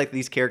lets you know like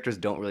these characters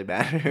don't really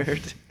matter.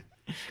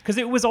 Because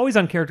it was always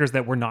on characters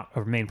that were not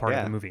a main part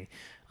of the movie.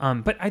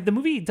 But the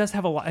movie does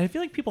have a lot. I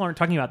feel like people aren't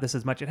talking about this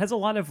as much. It has a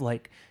lot of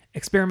like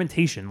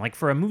experimentation. Like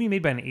for a movie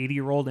made by an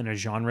 80-year-old in a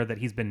genre that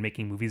he's been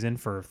making movies in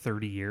for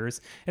 30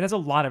 years, it has a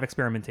lot of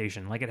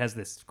experimentation. Like it has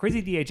this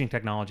crazy de-aging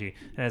technology.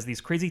 It has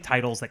these crazy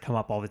titles that come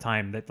up all the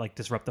time that like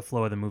disrupt the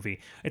flow of the movie.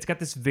 It's got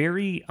this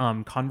very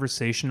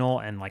conversational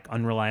and like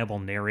unreliable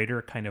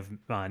narrator kind of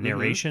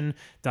narration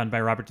done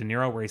by Robert De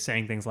Niro, where he's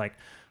saying things like,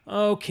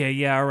 "Okay,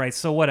 yeah, all right,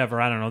 so whatever,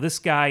 I don't know, this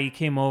guy, he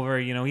came over,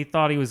 he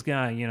thought he was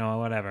gonna,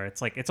 whatever."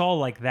 It's like, it's all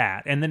like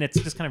that. And then it's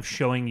just kind of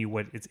showing you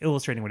it's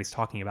illustrating what he's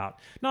talking about.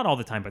 Not all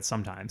the time, but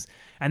sometimes.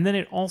 And then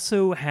it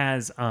also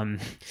has,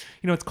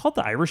 it's called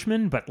The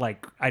Irishman, but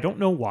like, I don't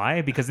know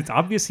why, because it's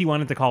obvious he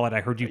wanted to call it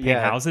I Heard You Paint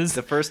Houses.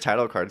 The first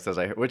title card says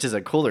which is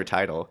a cooler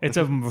title. It's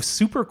a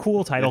super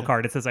cool title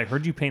card. It says I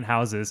Heard You Paint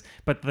Houses,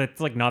 but that's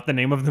like not the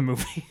name of the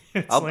movie.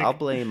 I'll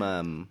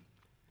blame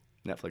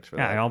Netflix for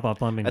that. Yeah, I'll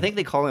blame. I think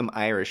they call him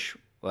Irish,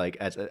 like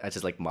as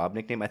his like mob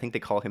nickname. I think they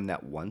call him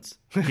that once.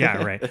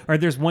 Yeah, right. Or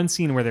there's one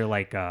scene where they're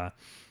like,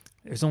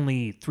 there's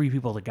only 3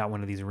 people that got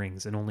one of these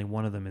rings, and only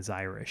one of them is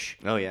Irish.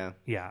 Oh yeah.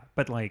 Yeah,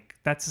 but like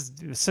that's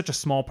such a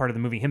small part of the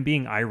movie. Him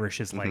being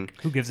Irish is like,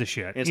 who gives a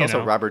shit? And it's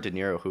also Robert De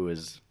Niro, who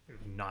is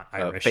not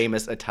Irish,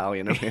 famous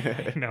Italian.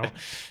 No,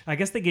 I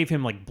guess they gave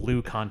him like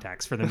blue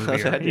contacts for the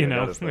movie.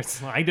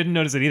 I didn't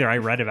notice it either. I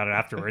read about it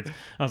afterwards.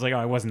 I was like, oh,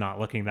 I was not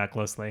looking that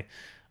closely.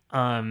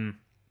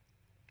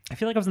 I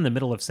feel like I was in the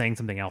middle of saying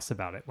something else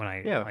about it when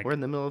we're in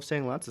the middle of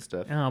saying lots of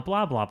stuff. Oh,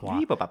 blah blah blah.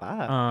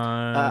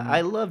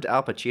 I loved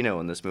Al Pacino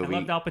in this movie. I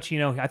loved Al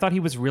Pacino. I thought he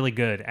was really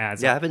good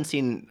as. Yeah,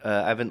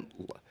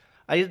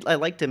 I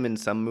liked him in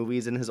some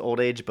movies in his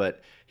old age,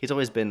 but he's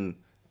always been,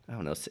 I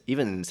don't know,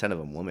 even in Scent of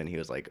a Woman, he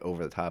was like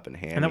over the top and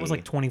hammy. And that was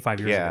like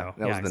 25 years ago.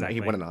 Exactly.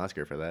 He won an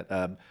Oscar for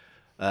that.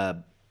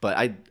 But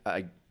I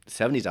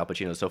 70s Al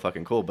Pacino is so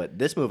fucking cool. But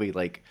this movie,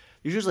 like,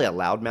 there's usually a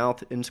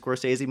loudmouth in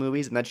Scorsese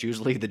movies, and that's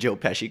usually the Joe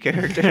Pesci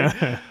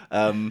character,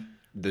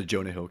 the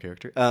Jonah Hill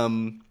character.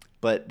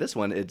 But this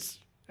one, it's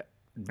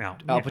Al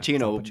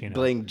Pacino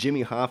playing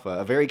Jimmy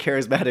Hoffa, a very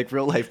charismatic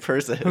real life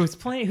person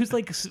who's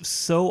like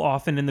so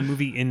often in the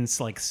movie in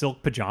like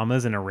silk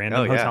pajamas in a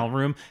random hotel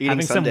room, eating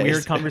having Sundays. Some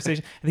weird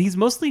conversation. And he's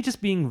mostly just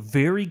being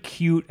very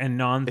cute and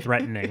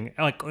non-threatening.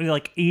 like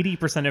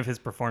 80% of his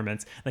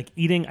performance, like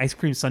eating ice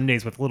cream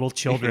sundaes with little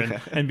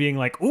children and being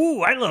like,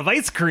 "Ooh, I love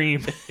ice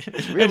cream."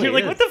 Really and you're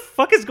like, what the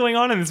fuck is going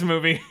on in this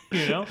movie?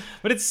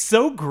 But it's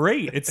so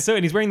great.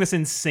 And he's wearing this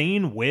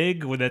insane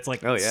wig that's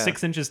like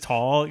 6 inches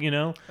tall.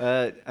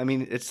 I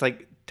mean, it's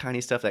like tiny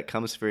stuff that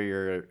comes for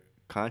your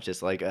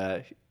conscience. Like,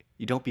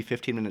 you don't be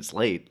 15 minutes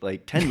late.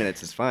 Like 10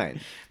 minutes is fine.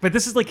 But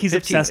this is like he's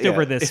obsessed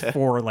over this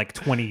for like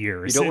 20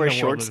 years. You don't wear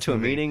shorts to a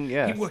meeting?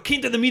 Yeah. He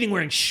came to the meeting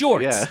wearing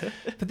shorts. Yeah.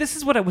 But this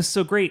is what was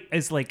so great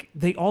is like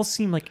they all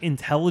seem like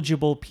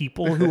intelligible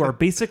people who are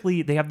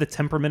basically, they have the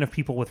temperament of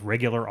people with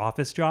regular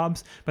office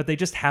jobs, but they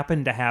just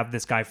happen to have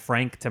this guy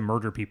Frank to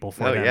murder people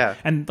for them. Yeah.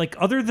 And like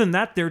other than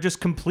that, they're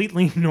just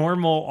completely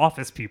normal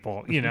office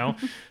people,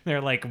 They're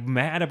like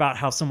mad about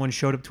how someone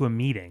showed up to a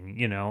meeting,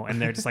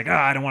 and they're just like,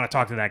 I don't want to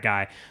talk to that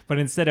guy.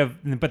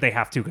 But they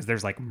have to because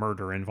there's like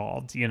murder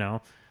involved, I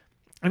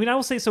mean, I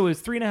will say, so it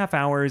was 3.5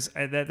 hours.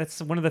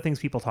 That's one of the things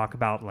people talk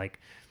about. Like,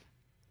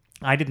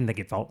 I didn't think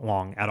it felt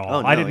long at all.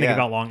 Oh, no, I didn't think yeah. it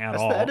felt long at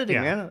That's all. the editing,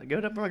 Yeah. man. Give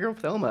it up for my girl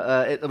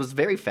Thelma. It was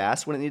very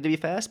fast when it needed to be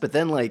fast, but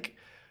then like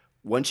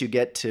once you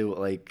get to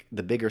like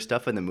the bigger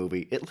stuff in the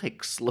movie, it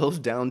like slows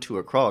down to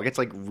a crawl. It gets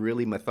like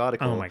really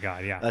methodical. Oh my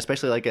God, yeah.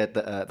 Especially like at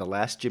the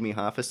last Jimmy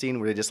Hoffa scene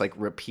where they just like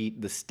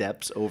repeat the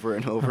steps over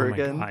and over Oh my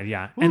again. God,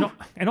 yeah.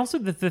 And also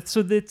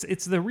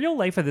it's the real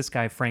life of this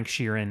guy Frank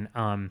Sheeran.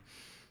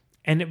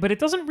 But it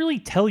doesn't really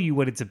tell you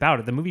what it's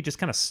about. The movie just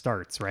kind of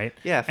starts, right?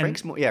 Yeah,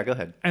 Frank's more. Yeah, go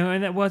ahead. Well,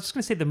 I was just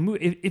going to say the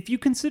movie. If you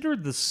consider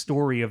the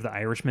story of The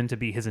Irishman to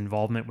be his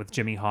involvement with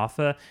Jimmy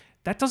Hoffa,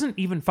 that doesn't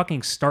even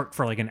fucking start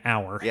for like an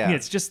hour. Yeah,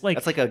 it's just like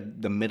that's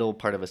like the middle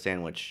part of a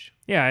sandwich.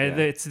 yeah.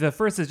 It's the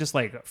first is just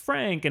like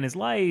Frank and his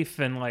life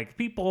and like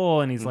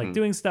people and he's like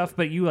doing stuff,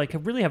 but you like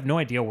really have no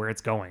idea where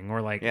it's going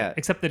or like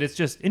except that it's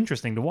just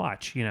interesting to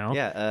watch. You know?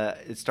 Yeah,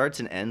 it starts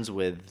and ends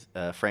with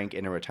Frank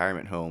in a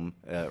retirement home,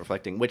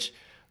 reflecting which.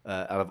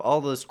 Out of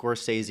all the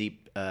Scorsese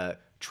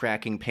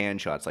tracking pan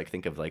shots, like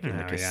think of like in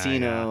the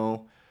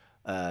casino,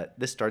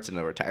 this starts in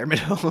a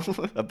retirement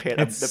home.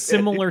 It's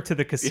similar to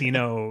the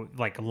casino,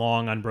 like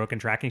long unbroken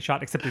tracking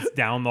shot, except it's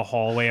down the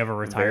hallway of a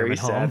retirement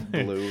very home.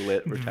 Sad blue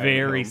lit retirement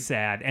very home.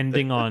 sad,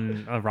 ending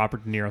on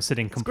Robert De Niro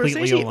sitting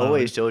completely Scorsese alone.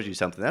 always shows you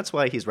something. That's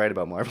why he's right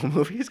about Marvel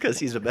movies, because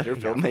he's a better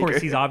filmmaker. Of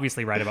course, he's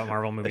obviously right about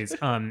Marvel movies.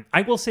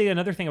 I will say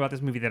another thing about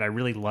this movie that I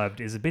really loved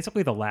is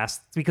basically the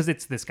last, because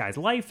it's this guy's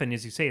life, and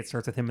as you say, it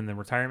starts with him in the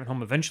retirement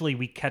home. Eventually,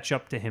 we catch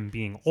up to him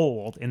being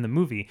old in the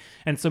movie,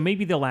 and so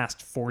maybe the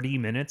last 40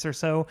 minutes or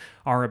so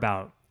are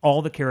about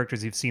all the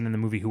characters you've seen in the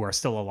movie who are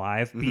still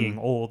alive being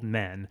old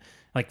men,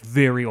 like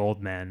very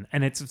old men,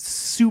 and it's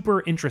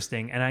super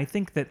interesting. And I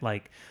think that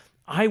like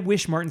I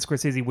wish Martin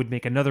Scorsese would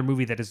make another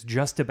movie that is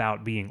just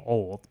about being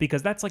old,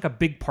 because that's like a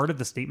big part of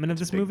the statement of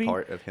this movie.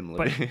 Part of him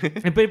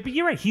living. But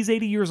you're right. He's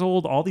 80 years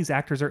old. All these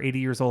actors are 80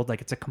 years old.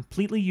 Like it's a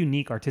completely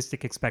unique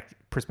artistic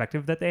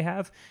perspective that they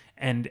have,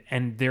 and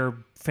they're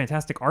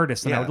fantastic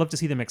artists. And I would love to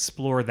see them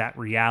explore that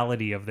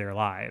reality of their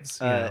lives.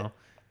 You know?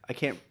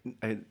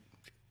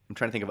 I'm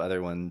trying to think of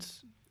other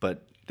ones,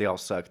 but they all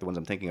suck. The ones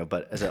I'm thinking of,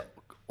 but as a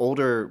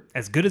older,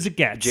 as good as it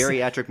gets,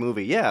 geriatric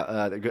movie.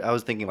 I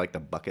was thinking like The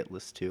Bucket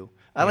List too.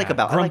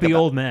 Grumpy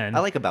Old Men. I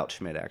like About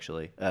Schmidt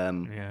actually.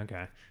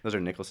 Okay. Those are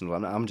Nicholson.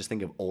 I'm just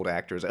thinking of old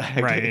actors.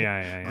 Right.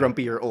 Yeah.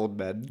 Grumpier old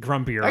men.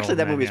 Actually,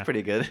 that movie's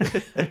pretty good.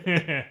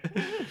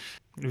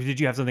 Did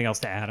you have something else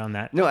to add on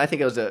that? No, I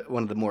think it was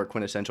one of the more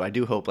quintessential. I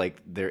do hope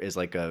like there is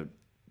like a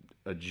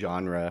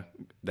genre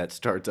that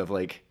starts of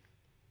like.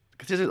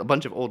 Because there's a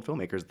bunch of old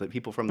filmmakers that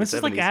people from the 70s. This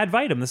is like ad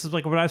vitem. This is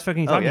like what I was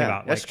fucking talking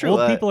about. That's like, true.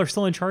 Old people are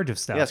still in charge of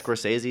stuff. Yeah,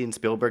 Scorsese and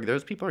Spielberg.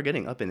 Those people are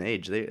getting up in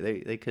age.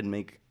 They could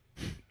make.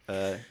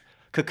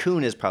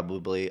 Cocoon is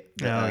probably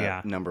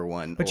number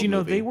one. But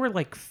movie. they were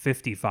like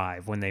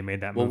 55 when they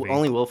made that movie. Well,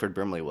 only Wilford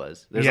Brimley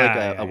was. There's like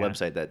a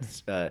website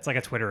that's. It's like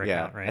a Twitter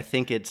account, right? I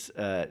think it's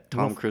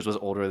Tom Cruise was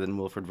older than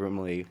Wilford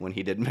Brimley when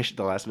he did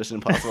the last Mission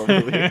Impossible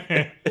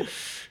movie.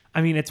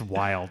 I mean, it's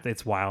wild.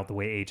 It's wild the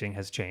way aging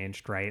has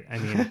changed, right? I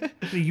mean,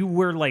 you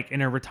were like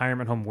in a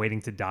retirement home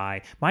waiting to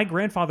die. My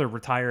grandfather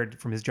retired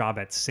from his job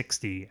at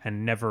 60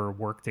 and never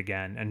worked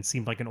again and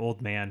seemed like an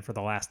old man for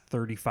the last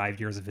 35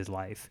 years of his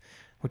life,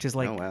 which is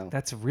like,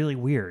 that's really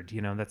weird.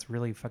 You know, that's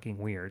really fucking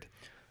weird.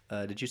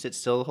 Did you sit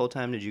still the whole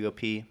time? Did you go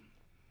pee?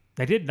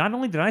 I did. Not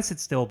only did I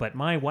sit still, but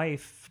my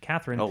wife,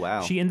 Catherine,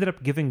 she ended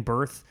up giving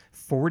birth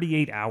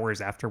 48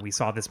 hours after we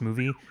saw this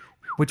movie,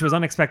 which was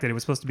unexpected. It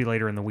was supposed to be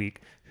later in the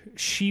week.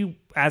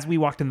 As we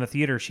walked in the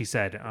theater, she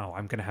said, "Oh,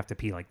 I'm going to have to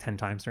pee like 10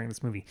 times during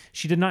this movie."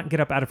 She did not get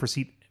up out of her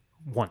seat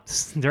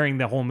once during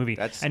the whole movie.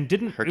 And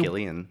didn't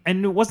Herculean.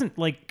 And it wasn't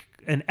like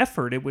an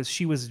effort. It was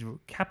she was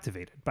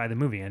captivated by the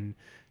movie and,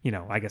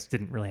 I guess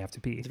didn't really have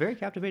to pee. It's a very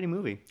captivating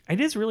movie. It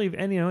is really,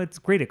 and it's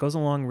great. It goes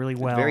along really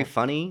well. It's very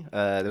funny.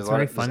 There's a lot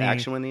of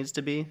action when it needs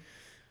to be.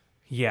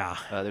 Yeah.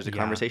 There's a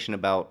conversation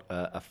about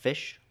a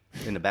fish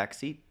in the back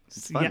seat.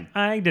 It's fun. Yeah,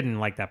 I didn't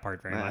like that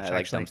part very much. I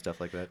like some stuff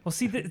like that. Well,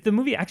 see, the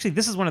movie, actually,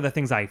 this is one of the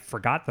things I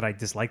forgot that I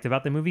disliked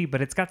about the movie, but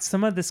it's got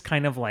some of this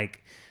kind of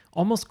like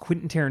almost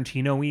Quentin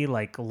Tarantino-y,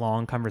 like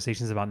long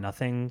conversations about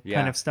nothing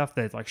kind of stuff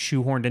that's like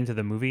shoehorned into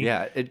the movie.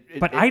 Yeah.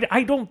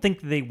 I don't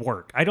think they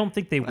work. I don't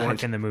think they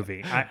work in the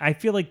movie. I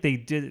feel like they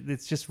did.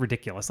 It's just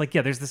ridiculous. Like,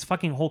 there's this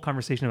fucking whole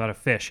conversation about a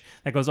fish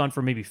that goes on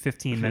for maybe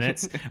 15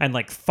 minutes and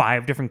like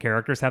 5 different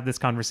characters have this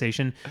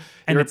conversation.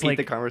 And they it's repeat like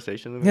the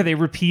conversation. Yeah, they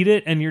repeat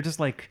it and you're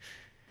just like,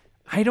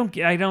 I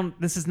don't,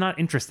 this is not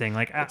interesting.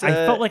 Like, I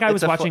felt like I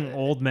was watching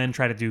old men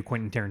try to do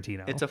Quentin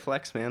Tarantino. It's a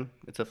flex, man.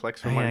 It's a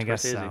flex for Martin Scorsese. I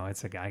guess so.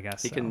 It's a guy, I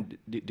guess. He can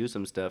do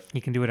some stuff. He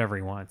can do whatever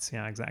he wants.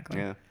 Yeah, exactly.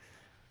 Yeah.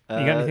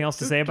 You got anything else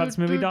to say about this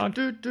movie, dog?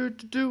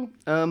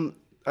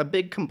 A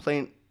big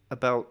complaint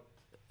about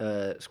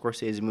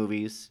Scorsese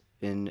movies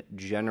in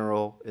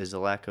general is the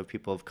lack of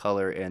people of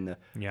color and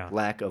the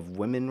lack of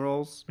women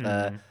roles.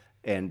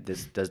 And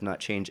this does not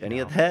change any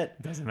of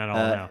that. Doesn't at all,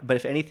 no. But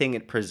if anything,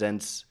 it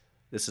presents...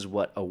 This is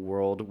what a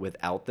world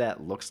without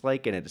that looks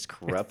like, and it is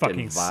corrupt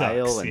and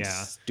vile and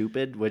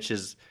stupid, which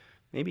is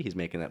Maybe he's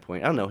making that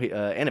point. I don't know.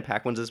 Anna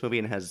Paquin's in this movie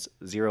and has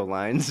 0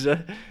 lines,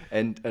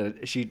 and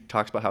she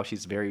talks about how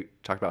she's very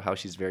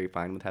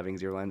fine with having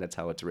 0 lines. That's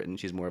how it's written.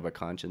 She's more of a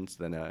conscience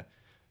than a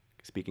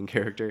speaking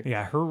character.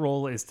 Yeah, her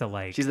role is to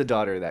like. She's the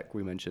daughter that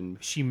we mentioned.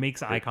 She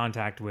makes eye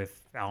contact with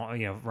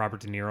Robert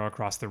De Niro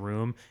across the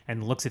room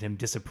and looks at him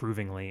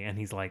disapprovingly, and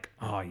he's like,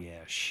 "Oh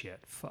yeah,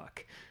 shit,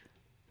 fuck."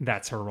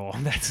 That's her role.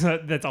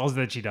 That's all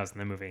that she does in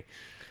the movie.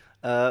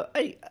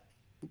 I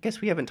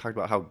guess we haven't talked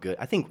about how good.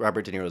 I think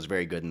Robert De Niro is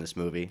very good in this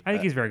movie. I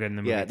think he's very good in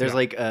the movie. Yeah, there's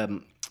I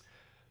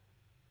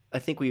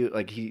think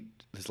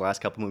his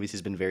last couple movies,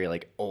 he's been very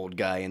like old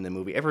guy in the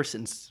movie ever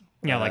since.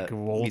 Like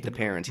old, Meet the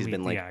Parents. He's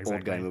been like exactly.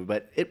 old guy in the movie,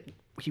 but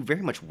he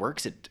very much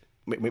works it.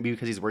 Maybe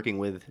because he's working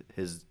with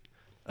his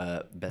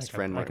best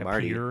friend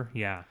Marty. Peer.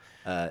 Yeah.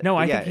 I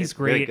think he's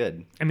Very great.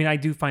 good. I mean, I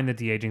do find the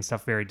de-aging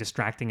stuff very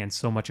distracting, and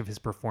so much of his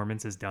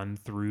performance is done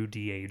through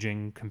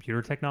de-aging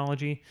computer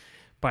technology.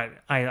 But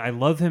I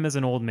love him as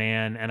an old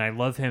man, and I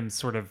love him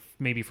sort of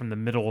maybe from the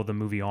middle of the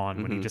movie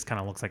on when he just kind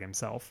of looks like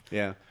himself.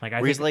 Yeah. Like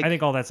I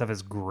think all that stuff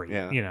is great.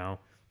 Yeah.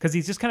 Because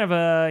he's just kind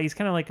of he's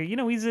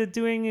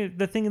doing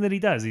the thing that he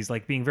does. He's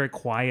like being very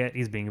quiet.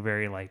 He's being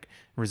very like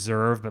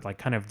reserved, but like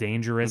kind of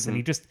dangerous. And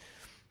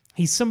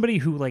he's somebody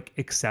who like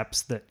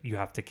accepts that you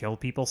have to kill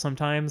people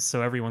sometimes.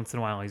 So every once in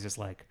a while, he's just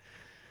like,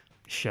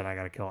 shit, I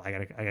gotta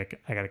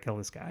kill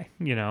this guy,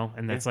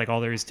 and that's like all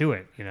there is to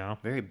it,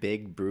 Very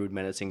big, brood,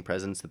 menacing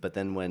presence, but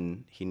then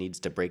when he needs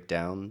to break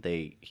down,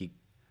 he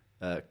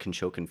can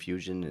show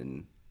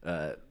confusion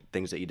and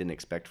things that you didn't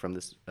expect from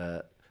this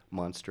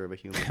monster of a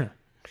human.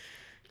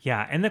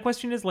 Yeah, and the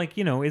question is like,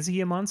 is he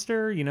a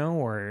monster,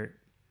 or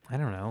I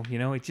don't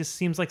know, it just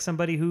seems like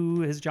somebody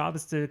who his job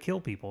is to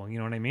kill people, you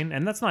know what I mean?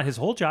 And that's not his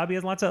whole job. He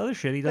has lots of other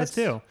shit he does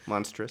too.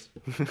 Monstrous.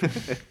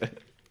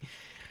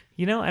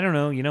 I don't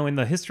know. In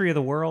the history of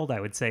the world,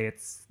 I would say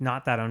it's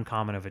not that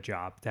uncommon of a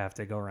job to have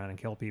to go around and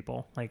kill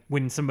people. Like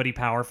when somebody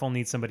powerful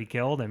needs somebody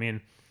killed. I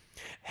mean,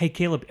 hey,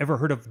 Caleb, ever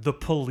heard of The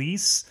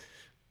Police?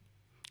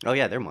 Oh,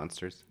 yeah, they're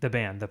monsters. The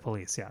band, The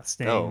Police, yeah.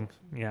 Sting, oh.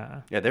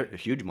 yeah. Yeah, they're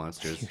huge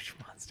monsters. Huge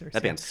monsters.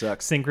 That band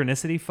sucks.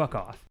 Synchronicity, fuck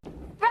off.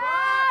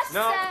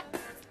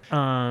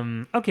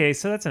 No. Okay,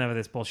 so that's enough of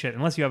this bullshit,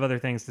 unless you have other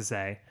things to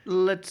say.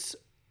 Let's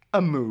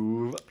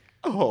move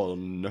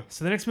on.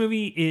 So the next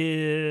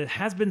movie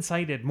has been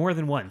cited more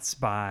than once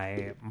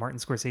by Martin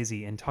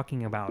Scorsese in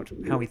talking about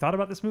how he thought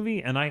about this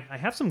movie, and I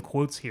have some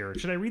quotes here.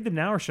 Should I read them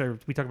now, or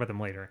should we talk about them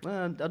later?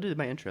 I'll do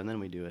my intro, and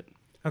then we do it.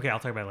 Okay, I'll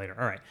talk about it later.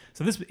 All right.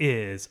 So this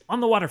is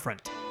On the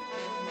Waterfront.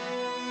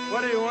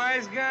 What are you,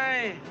 wise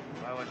guy?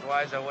 If I was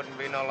wise, I wouldn't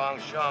be no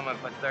longshoreman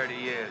for 30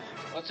 years.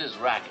 What's his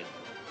racket?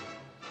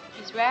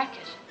 His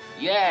racket?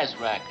 Yeah, his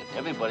racket.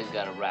 Everybody's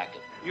got a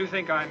racket. You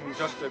think I'm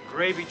just a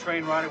gravy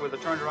train rider with a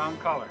turned-around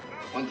collar?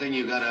 One thing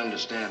you gotta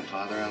understand,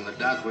 Father, on the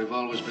dock we've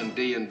always been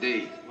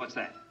D&D. What's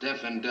that?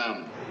 Deaf and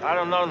dumb. I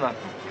don't know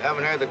nothing. You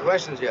haven't heard the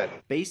questions yet.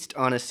 Based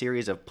on a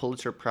series of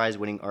Pulitzer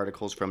Prize-winning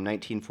articles from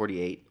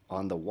 1948,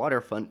 On the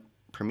Waterfront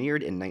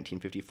premiered in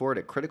 1954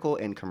 to critical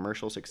and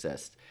commercial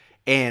success.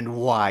 And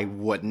why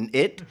wouldn't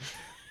it?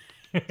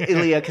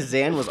 Elia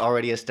Kazan was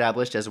already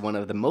established as one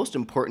of the most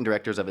important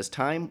directors of his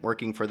time,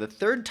 working for the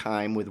third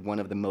time with one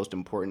of the most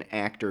important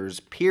actors,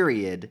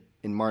 period,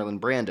 in Marlon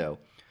Brando.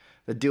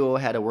 The duo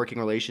had a working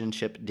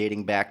relationship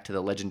dating back to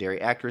the legendary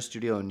Actors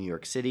Studio in New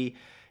York City,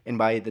 and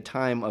by the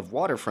time of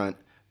Waterfront,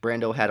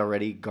 Brando had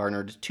already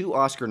garnered 2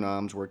 Oscar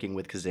noms working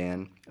with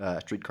Kazan,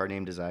 Streetcar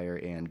Named Desire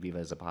and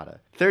Viva Zapata.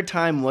 Third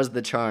time was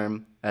the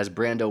charm, as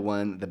Brando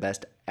won the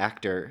Best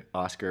Actor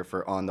Oscar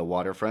for On the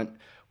Waterfront,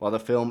 while the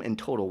film in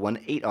total won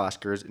 8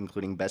 Oscars,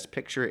 including Best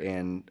Picture,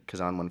 and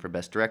Kazan won for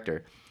Best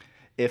Director.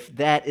 If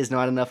that is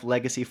not enough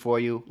legacy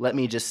for you, let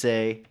me just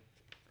say,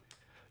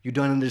 you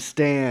don't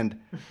understand.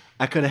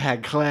 I could have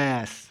had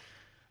class.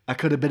 I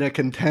could have been a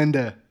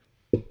contender.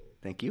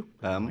 Thank you.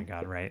 Oh my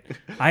God, right.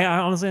 I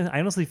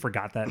honestly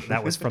forgot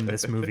that was from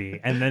this movie.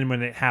 And then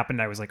when it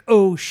happened, I was like,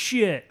 oh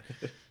shit.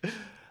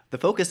 The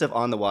focus of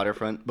On the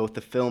Waterfront, both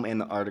the film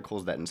and the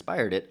articles that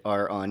inspired it,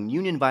 are on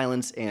union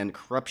violence and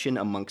corruption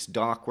amongst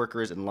dock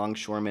workers and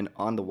longshoremen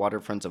on the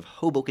waterfronts of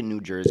Hoboken,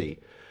 New Jersey.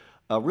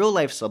 A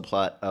real-life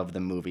subplot of the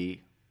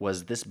movie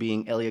was this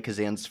being Elia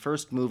Kazan's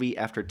first movie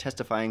after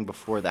testifying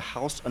before the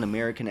House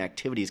Un-American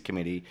Activities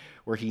Committee,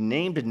 where he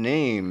named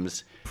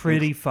names...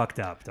 Pretty fucked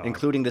up, dog.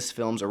 Including this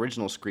film's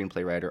original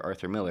screenplay writer,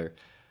 Arthur Miller,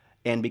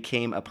 and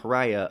became a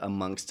pariah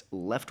amongst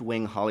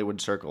left-wing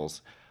Hollywood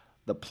circles.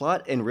 The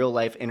plot and real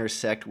life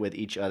intersect with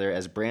each other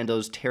as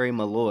Brando's Terry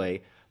Malloy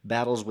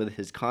battles with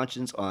his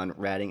conscience on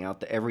ratting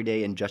out the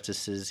everyday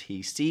injustices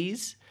he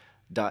sees...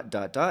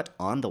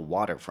 on the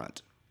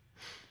waterfront.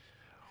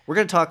 We're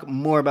going to talk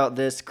more about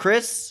this.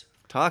 Chris,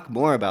 talk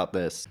more about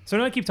this. So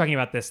now I keep talking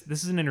about this.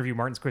 This is an interview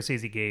Martin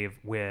Scorsese gave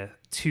with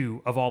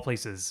two, of all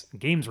places,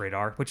 Games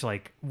Radar, which,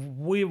 like,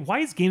 why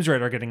is Games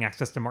Radar getting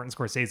access to Martin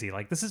Scorsese?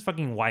 Like, this is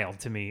fucking wild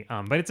to me.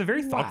 But it's a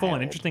very thoughtful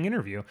and interesting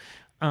interview.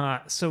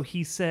 So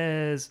he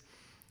says,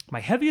 my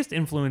heaviest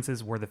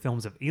influences were the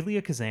films of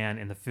Elia Kazan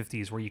in the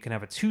 50s, where you can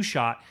have a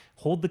 2-shot,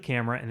 hold the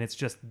camera, and it's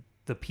just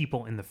the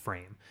people in the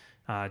frame.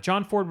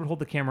 John Ford would hold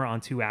the camera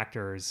on 2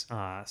 actors,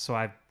 so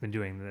I've been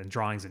doing the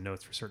drawings and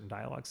notes for certain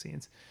dialogue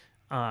scenes.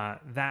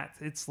 That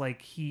it's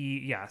like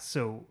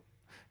so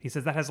he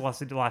says that has a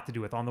lot to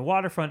do with On the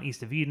Waterfront,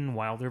 East of Eden,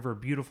 Wild River,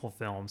 beautiful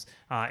films.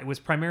 It was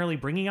primarily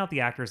bringing out the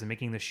actors and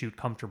making the shoot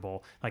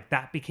comfortable. Like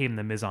that became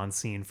the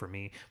mise-en-scene for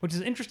me, which is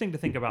interesting to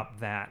think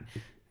about that.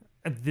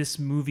 This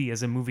movie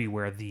is a movie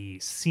where the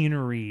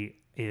scenery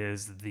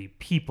is the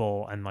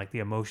people and like the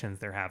emotions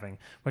they're having,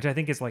 which I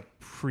think is like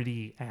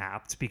pretty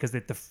apt because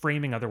the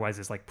framing otherwise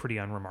is like pretty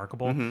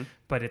unremarkable,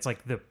 but it's like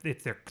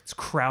it's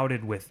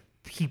crowded with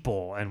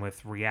people and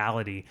with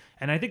reality.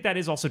 And I think that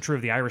is also true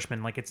of The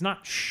Irishman. Like it's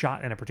not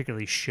shot in a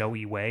particularly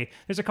showy way.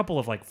 There's a couple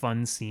of like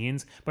fun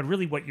scenes, but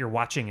really what you're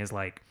watching is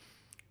like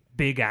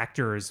big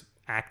actors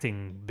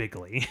acting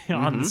bigly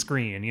on the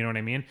screen, you know what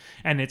I mean?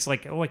 And it's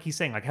like he's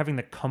saying, like having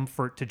the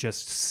comfort to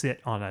just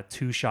sit on a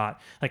 2-shot,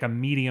 like a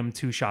medium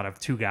 2-shot of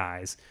 2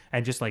 guys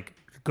and just like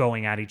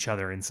going at each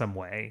other in some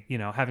way, you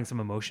know, having some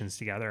emotions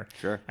together.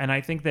 Sure. And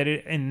I think that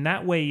in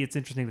that way, it's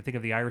interesting to think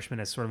of The Irishman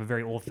as sort of a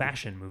very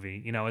old-fashioned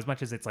movie, you know, as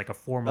much as it's like a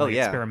formally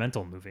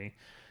experimental movie.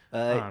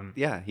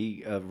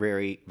 He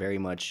very, very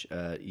much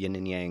yin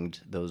and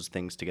yanged those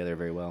things together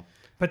very well.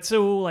 But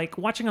so, like,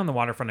 watching On the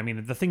Waterfront, I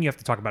mean, the thing you have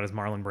to talk about is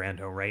Marlon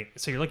Brando, right?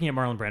 So you're looking at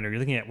Marlon Brando, you're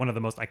looking at one of the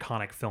most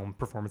iconic film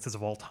performances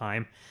of all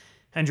time,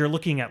 and you're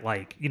looking at,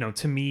 like, you know,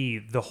 to me,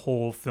 the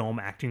whole film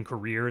acting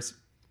careers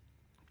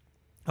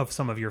of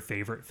some of your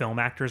favorite film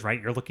actors, right?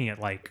 You're looking at,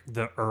 like,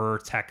 the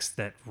text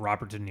that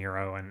Robert De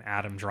Niro and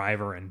Adam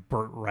Driver and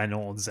Burt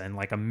Reynolds and,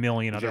 like, a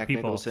million other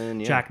people,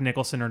 Jack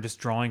Nicholson, are just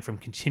drawing from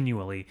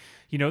continually.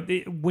 You know,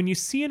 when you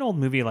see an old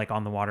movie like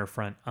On the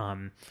Waterfront,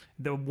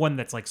 the one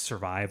that's, like,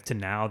 survived to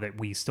now that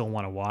we still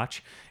want to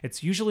watch,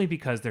 it's usually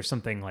because there's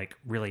something, like,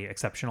 really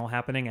exceptional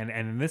happening. And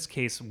in this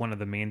case, one of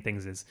the main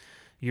things is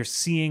you're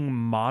seeing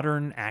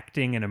modern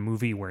acting in a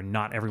movie where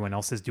not everyone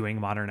else is doing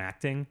modern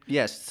acting.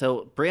 Yes.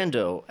 So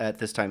Brando at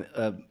this time,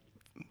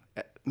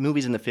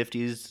 movies in the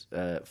 50s,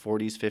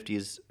 40s,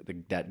 50s,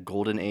 that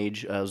golden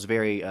age, was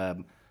very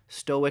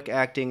stoic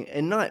acting,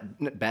 and not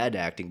bad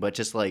acting, but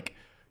just like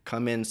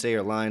come in, say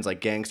your lines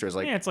like gangsters.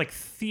 Like it's like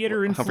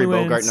theater influence. Humphrey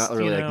Bogart not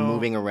really like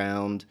moving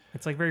around.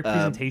 It's like very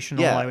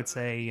presentational, I would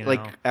say. You know?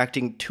 Like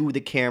acting to the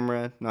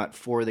camera, not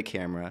for the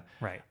camera.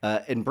 Right.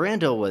 And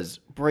Brando was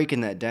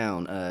breaking that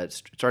down.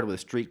 Started with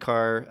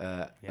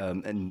Streetcar,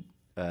 and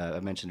I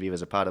mentioned Viva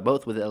Zapata,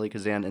 both with Elie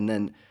Kazan, and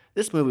then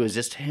this movie was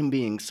just him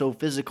being so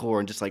physical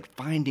and just like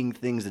finding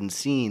things in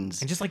scenes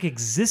and just like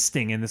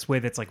existing in this way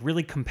that's like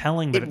really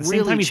compelling, but at the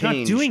same time he's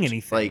not doing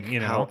anything. Like you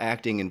know how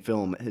acting in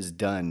film has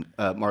done.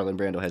 Marlon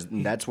Brando has,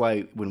 and that's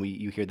why when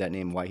you hear that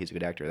name, why he's a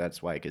good actor.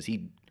 That's why, because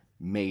he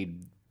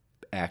made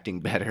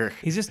acting better.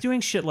 He's just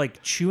doing shit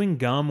like chewing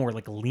gum or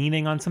like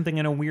leaning on something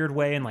in a weird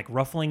way and like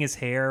ruffling his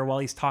hair while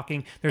he's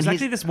talking. There's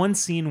actually this one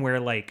scene where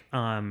like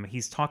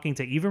he's talking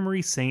to Eva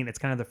Marie Saint. It's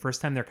kind of the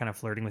first time they're kind of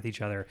flirting with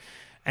each other.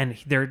 And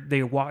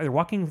they're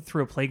walking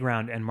through a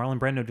playground, and Marlon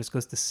Brando just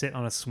goes to sit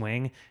on a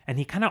swing, and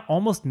he kind of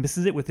almost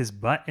misses it with his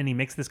butt, and he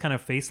makes this kind of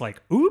face like,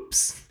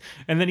 oops,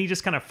 and then he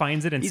just kind of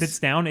finds it and sits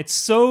down. It's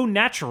so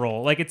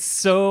natural. Like, it's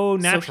so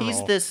natural. So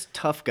he's this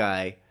tough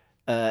guy,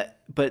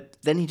 but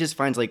then he just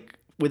finds, like,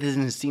 within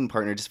his scene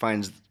partner, just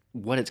finds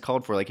what it's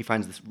called for. Like, he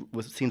finds this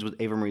with scenes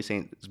with Ava Marie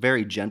Saint. It's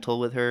very gentle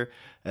with her.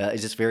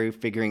 It's just very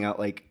figuring out,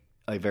 like,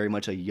 very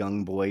much a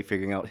young boy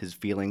figuring out his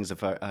feelings if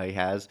he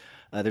has.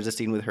 There's a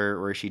scene with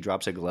her where she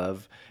drops a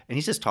glove, and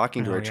he's just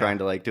talking to her, trying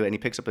to like do it, and he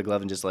picks up the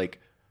glove and just like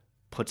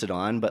puts it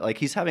on, but like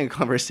he's having a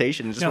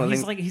conversation. It's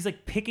just he's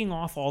like picking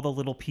off all the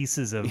little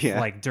pieces of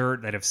like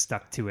dirt that have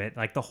stuck to it,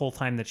 like the whole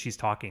time that she's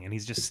talking, and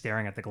he's just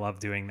staring at the glove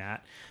doing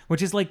that,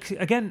 which is like,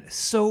 again,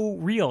 so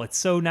real. It's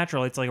so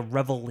natural. It's like a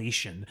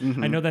revelation.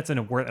 I know that's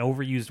an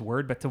overused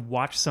word, but to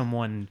watch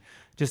someone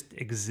just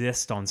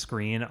exist on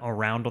screen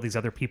around all these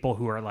other people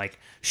who are like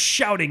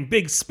shouting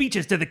big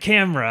speeches to the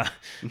camera,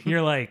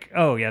 you're like,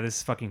 oh yeah,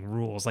 this fucking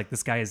rules. Like,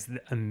 this guy is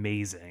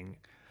amazing.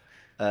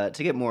 To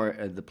get more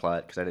of the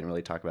plot, because I didn't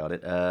really talk about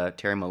it,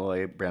 Terry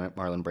Malloy,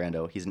 Marlon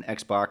Brando, he's an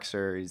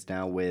ex-boxer. He's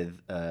now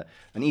with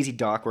an easy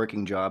dock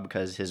working job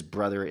because his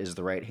brother is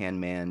the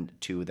right-hand man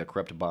to the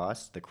corrupt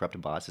boss. The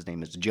corrupt boss, his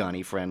name is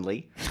Johnny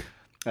Friendly.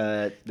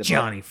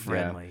 Johnny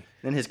Friendly. Yeah.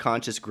 Then his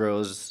conscience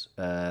grows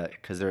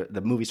because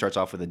the movie starts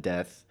off with a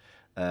death,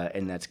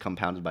 and that's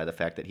compounded by the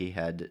fact that he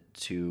had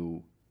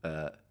to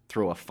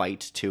throw a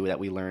fight too that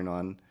we learn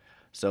on.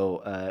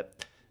 So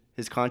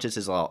his conscience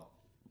is all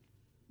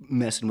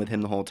messing with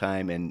him the whole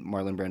time, and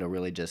Marlon Brando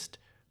really just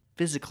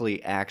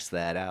physically acts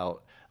that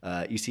out.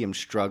 You see him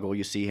struggle.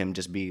 You see him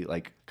just be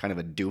like kind of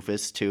a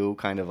doofus too,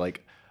 kind of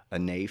like a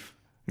naif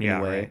in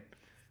a way. Right.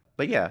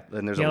 But yeah,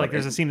 then there's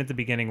there's a scene at the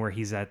beginning where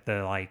he's at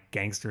the like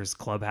gangsters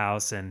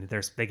clubhouse, and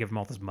they give him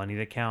all this money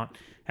to count,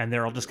 and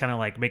they're all just kind of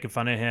like making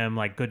fun of him,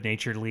 like good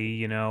naturedly,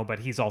 you know. But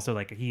he's also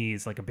like a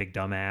big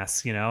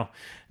dumbass, you know.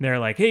 And they're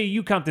like, "Hey,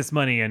 you count this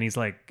money," and he's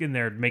like, and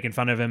they're making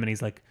fun of him, and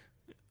he's like,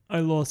 "I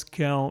lost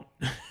count,"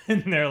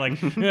 and they're like,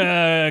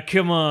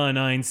 "Come on,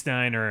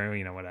 Einstein,"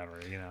 or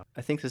whatever, you know.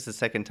 I think this is the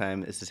second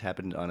time this has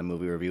happened on a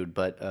movie reviewed,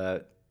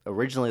 but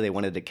originally they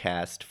wanted to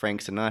cast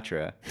Frank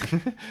Sinatra.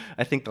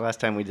 I think the last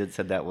time we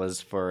said that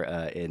was for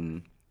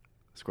in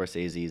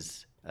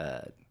Scorsese's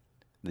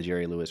the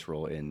Jerry Lewis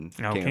role in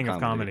King of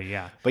Comedy.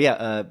 Yeah. But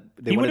yeah,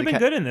 he would have been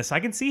good in this.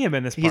 I can see him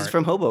in this part. He's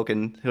from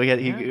Hoboken.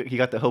 He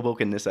got the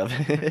Hobokenness of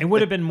it. It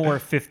would have been more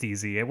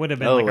 50s-y. It would have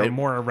been a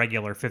more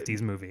irregular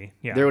 50s movie.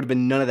 Yeah. There would have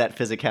been none of that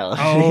physicality.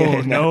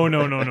 Oh, no.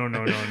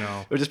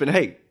 It would have just been,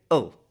 hey,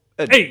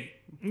 hey,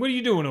 what are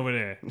you doing over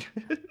there?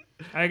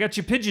 I got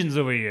your pigeons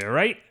over here,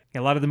 right? A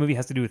lot of the movie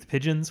has to do with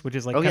pigeons, which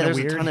is like kind of weird.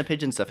 There's a ton of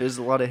pigeon stuff. There's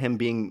a lot of him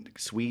being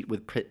sweet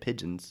with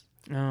pigeons.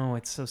 Oh,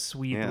 it's so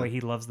sweet the way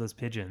he loves those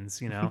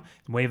pigeons,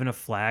 waving a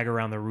flag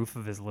around the roof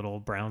of his little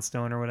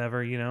brownstone or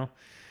whatever,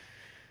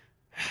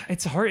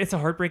 It's a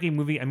heartbreaking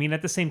movie. I mean,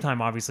 at the same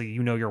time, obviously,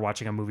 you're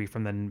watching a movie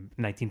from the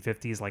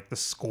 1950s. Like, the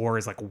score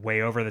is, like,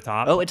 way over the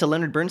top. Oh, it's a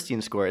Leonard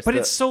Bernstein score.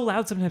 It's so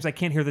loud sometimes I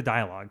can't hear the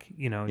dialogue,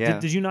 Yeah.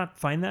 Did you not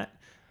find that?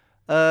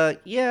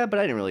 Yeah, but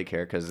I didn't really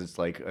care because it's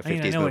like a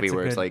 50s movie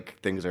where it's like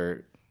things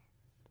are...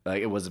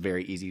 it was a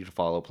very easy to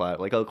follow plot.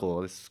 Like, oh,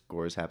 cool, this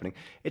score is happening.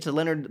 It's a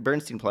Leonard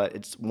Bernstein plot.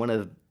 It's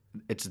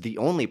the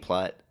only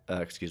plot,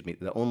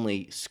 the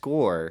only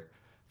score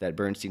that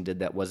Bernstein did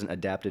that wasn't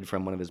adapted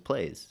from one of his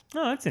plays.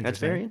 Oh, that's interesting. That's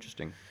very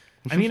interesting.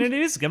 I mean, it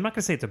is. I'm not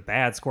going to say it's a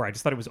bad score. I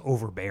just thought it was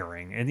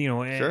overbearing. And,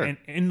 and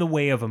in the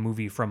way of a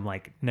movie from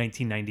like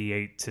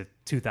 1998 to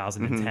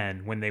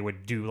 2010, when they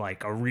would do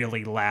like a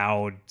really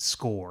loud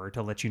score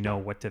to let you know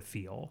what to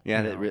feel.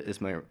 Yeah,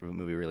 this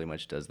movie really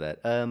much does that.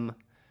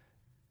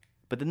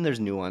 But then there's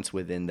nuance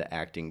within the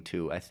acting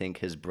too. I think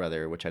his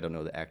brother, which I don't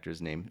know the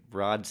actor's name,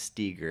 Rod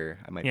Steiger.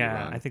 I might be wrong.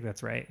 Yeah, I think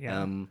that's right.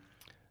 Yeah.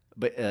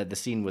 But the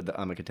scene with the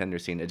I'm a Contender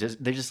scene, it's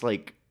just a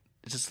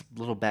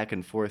little back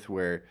and forth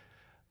where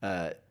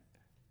Terry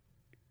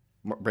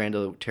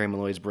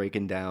Malloy's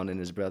breaking down and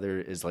his brother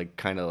is like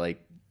kind of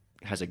like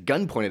has a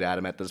gun pointed at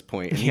him at this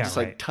point, and he just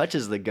like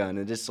touches the gun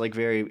and just like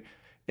very,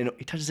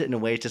 he touches it in a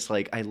way it's just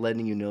like I'm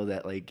letting you know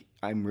that like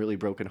I'm really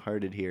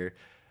brokenhearted here.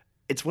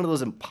 It's one of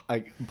those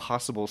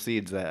impossible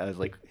scenes that I was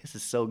like, this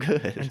is so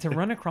good. And to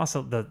run across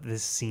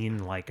this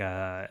scene like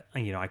I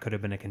could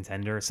have been a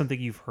contender, something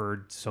you've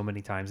heard so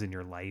many times in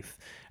your life,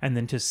 and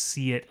then to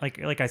see it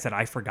like I said,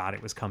 I forgot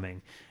it was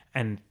coming,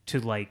 and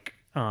to like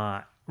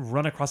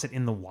run across it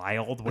in the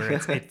wild where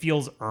it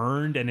feels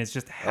earned and it's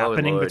just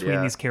happening between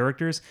these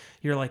characters.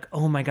 You're like,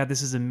 oh my God,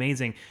 this is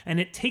amazing. And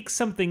it takes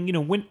something,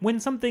 when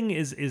something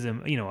is a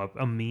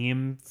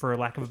meme, for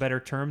lack of a better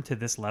term, to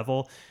this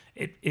level,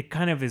 it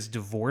kind of is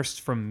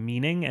divorced from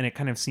meaning and it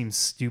kind of seems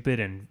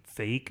stupid and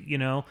fake,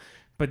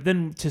 But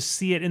then to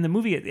see it in the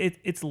movie,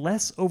 it's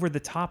less over the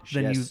top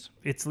than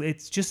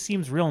it just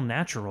seems real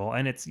natural,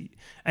 and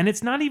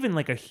it's not even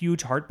like a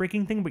huge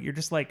heartbreaking thing, but you're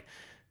just like,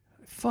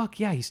 fuck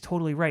yeah, he's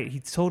totally right. He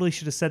totally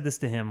should have said this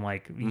to him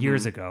like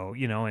years ago,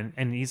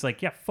 and he's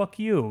like, yeah, fuck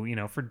you,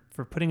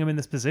 for putting him in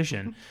this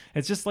position.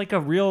 It's just like a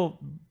real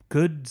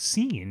good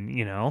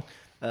scene,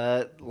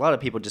 A lot of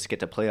people just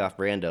get to play off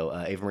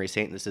Brando. Ava Marie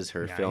Saint, this is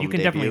her film You can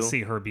debut. definitely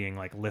see her being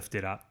like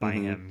lifted up by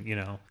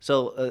him,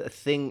 So a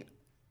thing,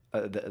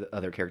 the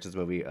other characters in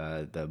the movie,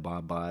 the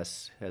mob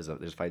boss there's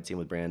a fight scene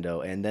with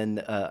Brando, and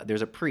then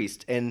there's a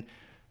priest, and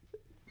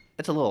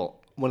it's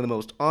one of the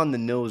most on the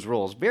nose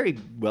roles. Very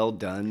well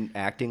done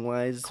acting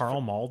wise.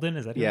 Carl Malden,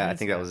 is that? Yeah, I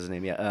think that was his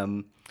name. Yeah.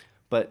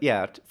 But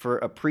yeah, for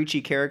a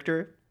preachy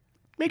character,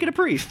 make it a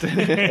priest.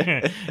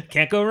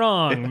 Can't go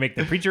wrong. Make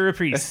the preacher a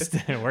priest.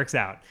 It works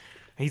out.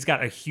 He's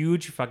got a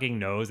huge fucking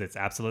nose. It's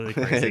absolutely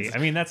crazy. I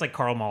mean, that's like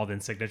Carl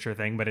Malden's signature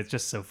thing, but it's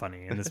just so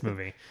funny in this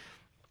movie.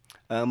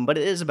 But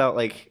it is about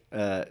like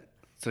to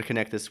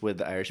connect this with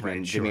The Irishman.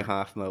 Right, Jimmy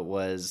Hoffa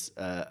was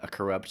a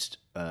corrupt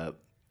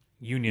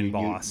union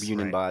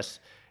boss.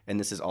 And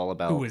this is all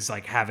about... Who was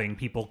like having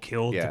people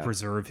killed to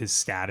preserve his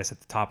status at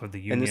the top of the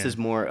union. And this is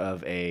more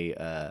of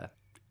a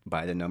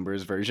by the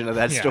numbers version of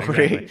that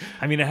story. Exactly.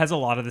 I mean, it has a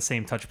lot of the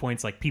same touch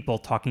points, like people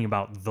talking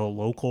about the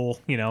local,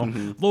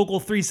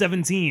 local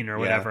 317 or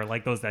whatever,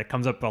 like those that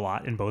comes up a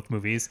lot in both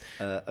movies.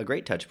 A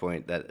great touch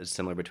point that is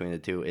similar between the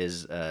two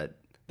is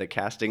the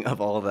casting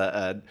of all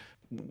the...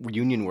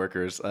 union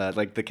workers,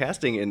 like the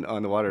casting in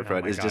On the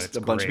Waterfront is just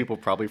a bunch of people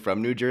probably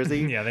from New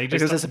Jersey. Yeah, they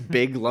just there's this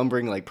big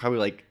lumbering, like probably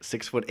like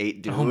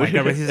 6'8" dude. Oh my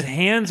God, but his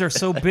hands are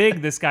so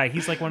big. This guy,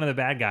 he's like one of the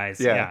bad guys.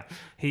 Yeah.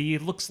 He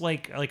looks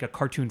like a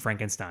cartoon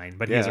Frankenstein,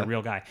 but he's a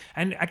real guy.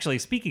 And actually,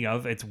 speaking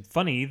of, it's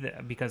funny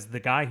because the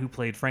guy who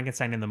played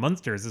Frankenstein in The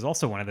Munsters is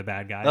also one of the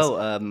bad guys.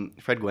 Oh,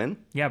 Fred Gwynne?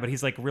 Yeah, but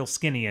he's like real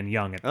skinny and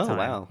young at the time. Oh,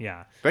 wow.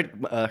 Yeah.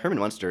 Herman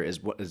Munster is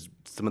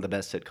some of the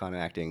best sitcom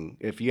acting.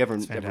 If you ever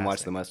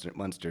watched The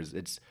Munsters,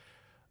 it's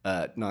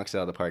knocks it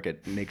out of the park.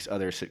 It makes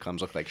other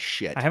sitcoms look like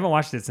shit. I haven't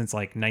watched it since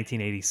like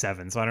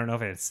 1987, so I don't know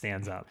if it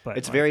stands up. But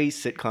it's very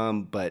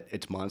sitcom, but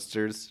it's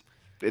monsters.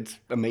 It's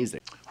amazing.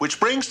 Which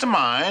brings to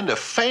mind a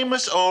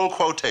famous old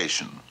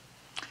quotation.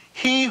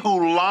 He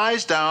who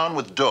lies down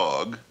with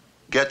dog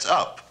gets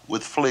up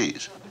with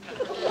fleas.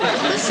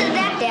 Who said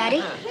that,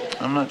 Daddy?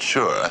 I'm not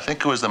sure. I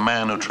think it was the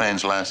man who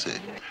trains Lassie.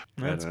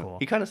 That's cool.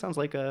 He kind of sounds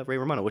like Ray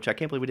Romano, which I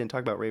can't believe we didn't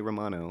talk about Ray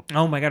Romano.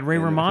 Oh my God, Ray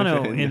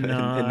Romano in The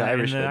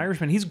Irishman.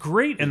 Irishman. He's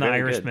great in The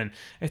very Irishman. good.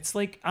 It's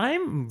like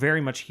I'm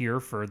very much here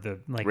for the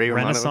like Ray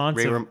Romano- Renaissance,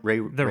 Ray-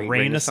 the Ray-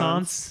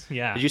 Renaissance.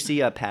 Yeah. Did you see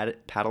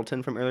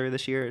Paddleton from earlier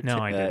this year? No,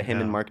 I didn't. Him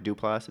no. and Mark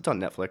Duplass. It's on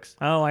Netflix.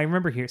 Oh, I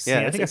remember here.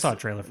 Yeah, I think I saw a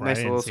trailer for nice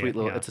it. I didn't little see sweet it.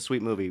 little. Yeah. It's a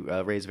sweet movie.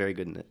 Ray's very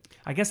good in it.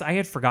 I guess I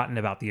had forgotten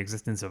about the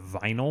existence of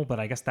vinyl, but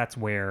I guess that's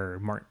where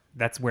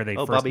they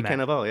first Bobby met.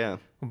 Cannavale, yeah.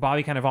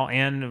 Bobby Cannavale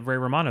and Ray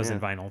Romano's in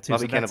vinyl too.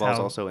 Bobby so that's Cannavale's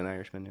how- also in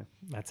Irishman, yeah.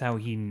 That's how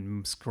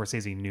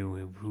Scorsese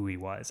knew who he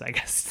was, I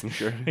guess.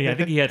 Sure. Yeah, I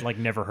think he had like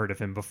never heard of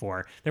him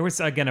before. There was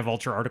again a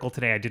Vulture article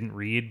today I didn't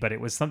read, but it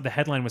was the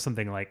headline was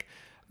something like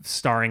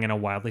starring in a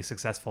wildly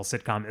successful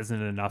sitcom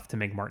isn't enough to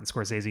make Martin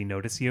Scorsese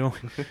notice you.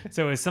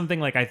 So it was something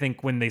like I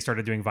think when they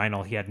started doing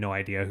vinyl, he had no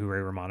idea who Ray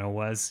Romano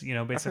was. You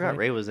know, basically. I forgot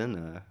Ray was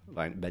in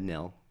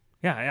Benel.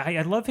 Yeah,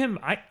 I love him.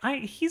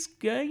 He's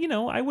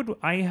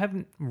I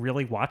haven't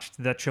really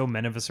watched that show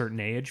Men of a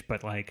Certain Age,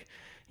 but like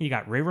you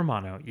got Ray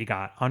Romano, you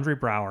got Andre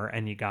Braugher,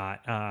 and you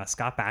got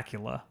Scott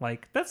Bakula.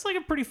 Like that's like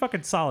a pretty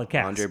fucking solid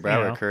cast. Andre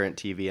Braugher, you know? current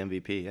TV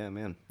MVP. Yeah,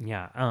 man.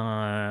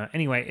 Yeah.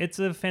 Anyway, it's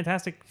a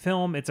fantastic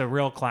film. It's a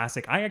real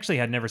classic. I actually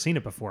had never seen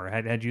it before.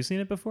 Had you seen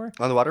it before?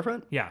 On the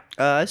Waterfront? Yeah.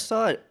 I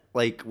saw it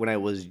like when I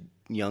was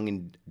young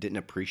and didn't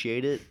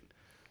appreciate it.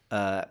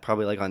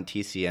 Probably like on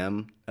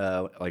TCM,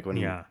 like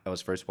when I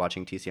was first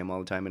watching TCM all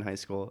the time in high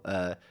school.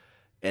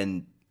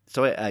 And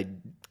so I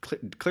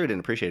clearly didn't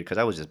appreciate it because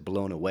I was just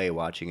blown away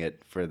watching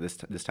it for this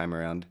time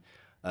around.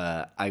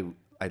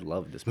 I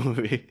loved this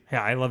movie.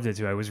 Yeah, I loved it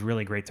too. It was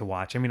really great to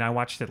watch. I mean, I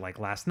watched it like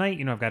last night.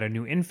 You know, I've got a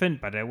new infant,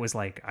 but it was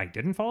like I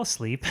didn't fall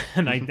asleep,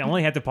 and I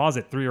only had to pause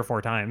it 3 or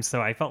 4 times.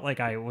 So I felt like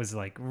I was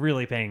like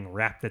really paying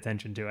rapt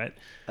attention to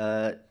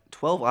it.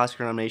 12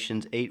 Oscar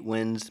nominations, 8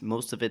 wins.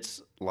 Most of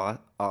its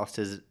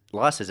losses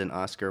in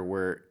Oscar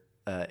were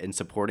in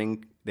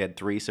supporting. They had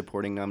 3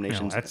 supporting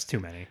nominations. No, that's too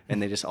many.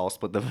 And they just all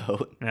split the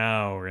vote.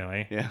 Oh,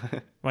 really? Yeah.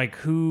 Like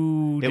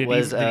who? It did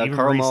was did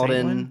Carl Maurice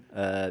Saint Malden,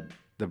 win?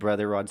 the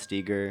brother Rod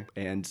Steiger,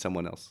 and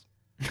someone else.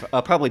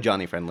 Probably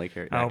Johnny Friendly.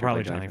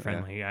 Probably Johnny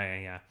Friendly.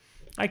 Yeah.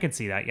 I can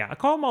see that. Yeah,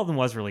 Carl Malden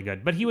was really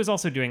good, but he was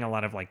also doing a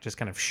lot of like just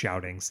kind of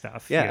shouting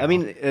stuff. Yeah, you know? I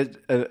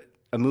mean,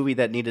 a movie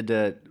that needed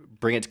to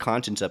bring its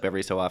conscience up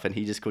every so often,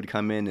 he just could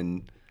come in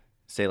and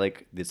say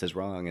like, "This is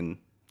wrong," and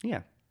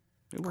yeah,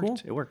 it worked. Cool.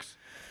 It works.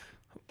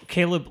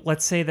 Caleb,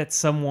 let's say that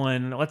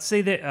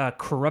a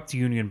corrupt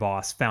union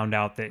boss found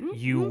out that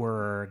you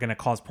were going to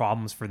cause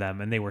problems for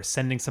them and they were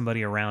sending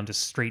somebody around to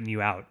straighten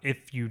you out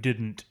if you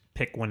didn't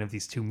pick one of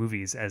these 2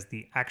 movies as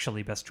the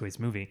actually best choice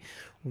movie.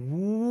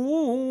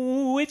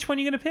 Which one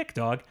are you going to pick,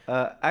 dog?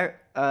 I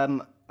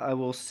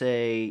will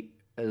say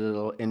a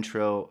little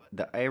intro.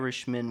 The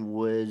Irishman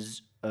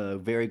was a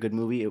very good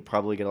movie. It would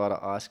probably get a lot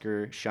of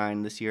Oscar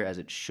shine this year, as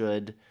it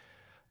should.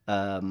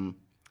 But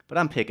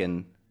I'm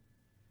picking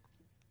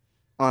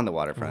On the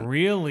Waterfront.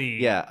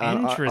 Really? Yeah,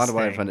 interesting. On the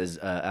Waterfront is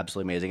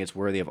absolutely amazing. It's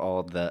worthy of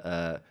all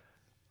the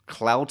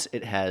clout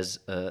it has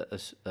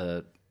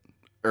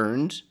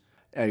earned.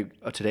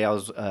 Today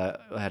I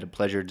had a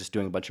pleasure just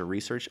doing a bunch of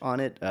research on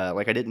it.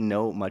 Like I didn't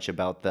know much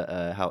about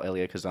how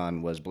Elia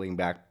Kazan was being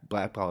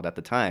blackballed at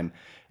the time,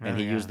 and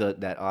he used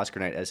that Oscar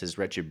night as his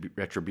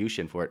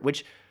retribution for it,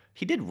 which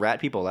he did rat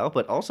people out,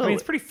 but also... I mean,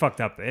 it's pretty fucked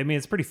up.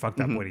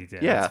 What he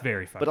did. Yeah, it's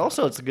very fucked but up.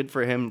 also it's good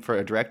for him, for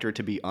a director,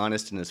 to be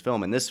honest in his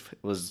film, and this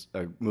was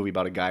a movie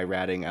about a guy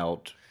ratting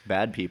out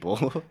bad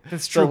people.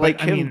 That's true. So, like,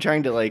 but, him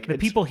trying to, like... The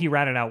people he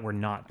ratted out were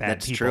not bad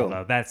That's people, true.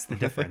 though. That's the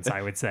difference,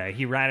 I would say.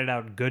 He ratted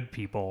out good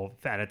people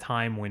at a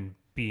time when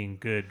being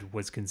good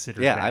was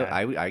considered bad.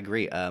 I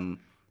agree.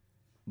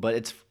 But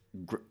it's...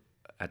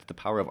 That's the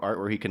power of art,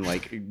 where he can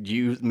like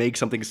make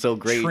something so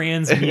great,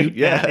 transmute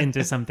that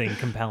into something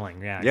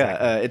compelling. Yeah,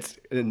 exactly. It's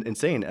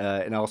insane.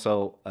 And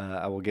also,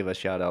 I will give a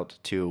shout out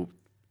to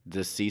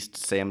deceased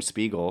Sam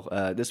Spiegel.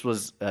 He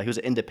was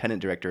an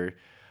independent director.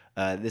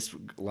 This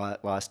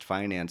Lost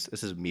Finance.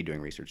 This is me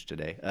doing research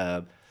today.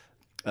 And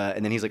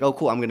then he's like, "Oh,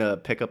 cool! I'm gonna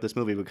pick up this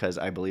movie because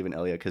I believe in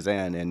Elia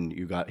Kazan, and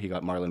he got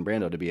Marlon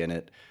Brando to be in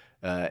it."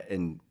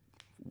 And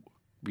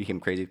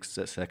became crazy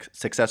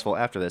successful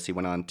after this. He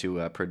went on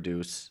to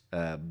produce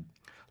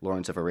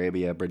Lawrence of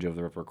Arabia, Bridge over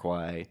the River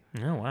Kwai.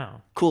 Oh,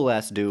 wow. Cool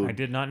ass dude. I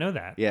did not know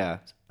that. Yeah.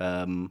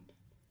 On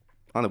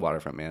the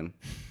Waterfront, man.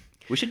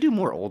 We should do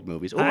more old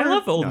movies. I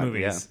love old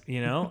movies. Yeah.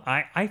 You know,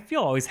 I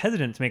feel always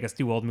hesitant to make us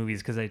do old movies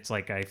because it's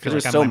like I feel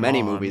like there's I'm so my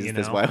many mom, movies. You know?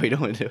 That's why we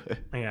don't do it.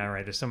 Yeah,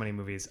 right. There's so many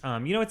movies.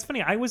 You know, it's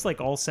funny. I was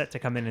like all set to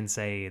come in and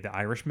say The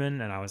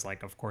Irishman, and I was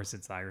like, of course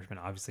it's The Irishman.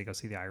 Obviously, go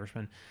see The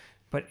Irishman.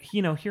 But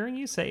you know, hearing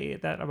you say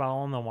that about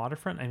On the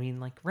Waterfront, I mean,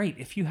 like, right?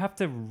 If you have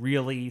to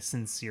really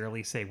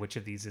sincerely say which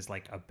of these is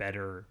like a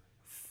better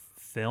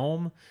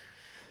film.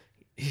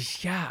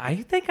 Yeah, I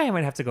think I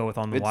might have to go with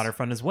On the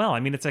Waterfront as well. I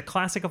mean, it's a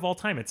classic of all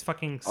time. It's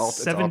fucking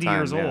 70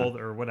 years old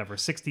or whatever,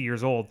 60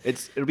 years old.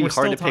 It'll be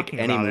hard to pick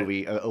any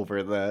movie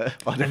over the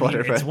On the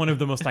Waterfront. It's one of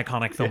the most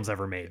iconic films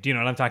ever made. Do you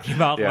know what I'm talking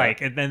about? Yeah. Like,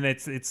 and then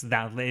it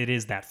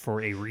is that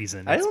for a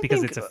reason. It's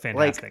because it's a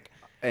fantastic.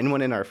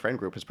 anyone in our friend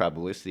group has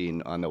probably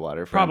seen On the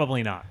Waterfront.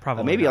 Probably not.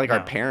 Probably maybe not, like no.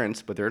 our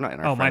parents, but they're not in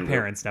our Oh, my friend group.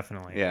 parents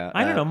definitely. Yeah,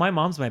 I don't know. My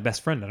mom's my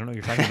best friend. I don't know what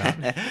you're talking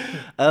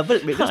about. But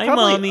there's Hi,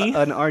 probably Mommy.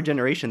 an our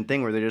generation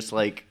thing where they're just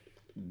like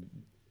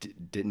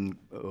didn't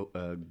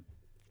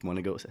want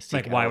to go seek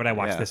Like, why out- would I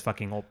watch yeah. this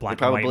fucking old They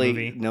black and white probably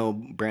movie? know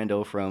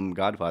Brando from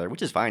Godfather,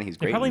 which is fine. He's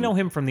great. They probably in- know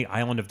him from The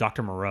Island of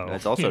Dr. Moreau.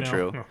 That's also you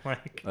know? true.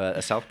 Like,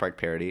 A South Park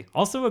parody.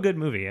 also a good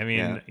movie. I mean,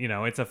 Yeah. you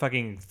know, it's a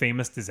fucking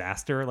famous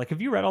disaster. Like,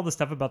 have you read all the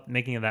stuff about the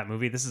making of that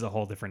movie? This is a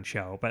whole different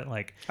show, but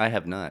like, I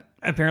have not.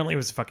 apparently it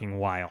was fucking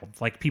wild.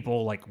 Like,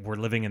 people like were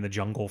living in the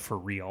jungle for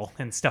real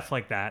and stuff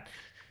like that.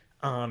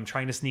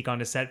 Trying to sneak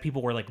onto set.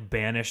 People were like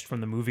banished from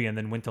the movie and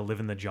then went to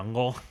live in the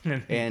jungle.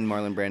 And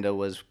Marlon Brando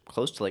was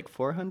close to like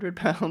 400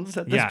 pounds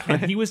at this Yeah,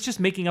 point. and he was just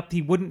making up.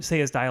 He wouldn't say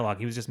his dialogue.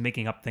 He was just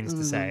making up things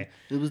to say.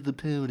 It was the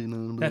parody.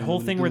 That whole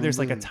thing where there's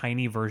like a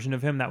tiny version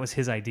of him, that was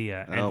his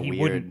idea, and Oh, he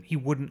weird.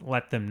 wouldn't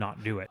let them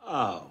not do it.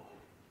 Oh,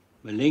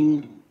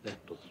 Meling, that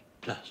was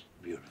just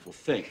beautiful.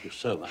 Thank you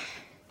so much,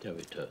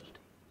 Terry Toast.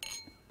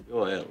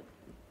 Your help.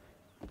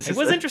 It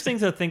was interesting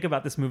to think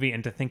about this movie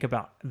and to think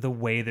about the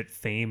way that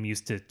fame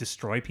used to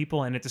destroy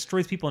people, and it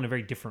destroys people in a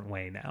very different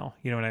way now.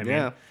 You know what I mean?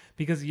 Yeah.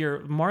 Because you're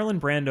Marlon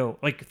Brando,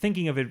 like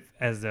thinking of it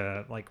as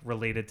like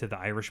related to The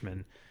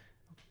Irishman.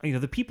 You know,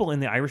 the people in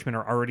The Irishman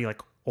are already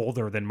like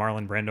older than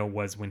Marlon Brando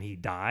was when he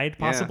died,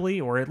 possibly,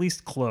 or at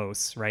least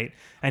close, right?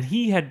 And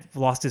he had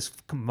lost his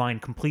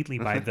mind completely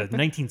by the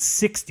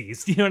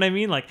 1960s. You know what I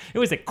mean? Like, it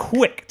was a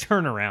quick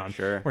turnaround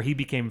where he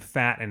became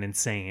fat and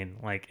insane.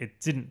 Like, it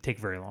didn't take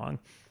very long.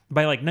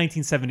 By like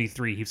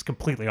 1973, he was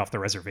completely off the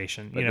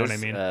reservation. You know what I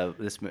mean?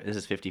 This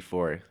is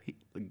 54.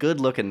 Good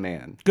looking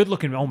man. Good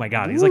looking. Oh my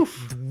God. He's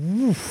Woof. like,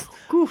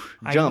 woof.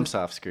 Jumps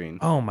off screen.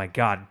 Oh my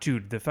God,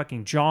 dude, the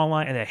fucking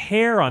jawline and the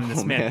hair on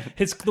this man.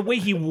 The way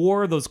he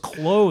wore those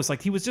clothes,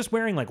 like he was just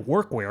wearing like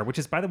workwear, which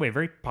is, by the way,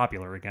 very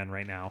popular again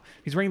right now.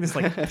 He's wearing this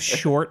like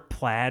short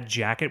plaid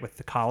jacket with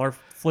the collar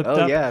flipped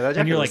up. Yeah, that and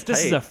jacket you're was like,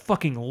 this is tight. a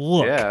fucking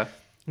look. Yeah.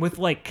 With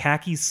like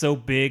khakis so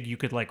big you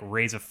could like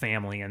raise a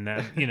family in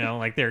them, you know,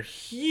 like they're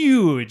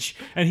huge,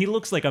 and he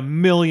looks like $1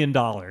 million.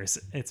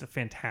 It's a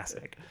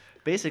fantastic.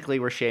 Basically,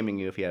 we're shaming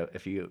you if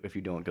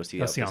you don't go see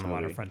Go out see this On the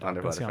movie. Waterfront. On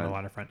the Go see On the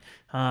Waterfront.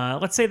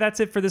 Waterfront. Let's say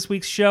that's it for this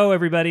week's show,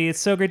 everybody. It's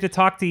so great to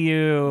talk to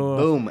you.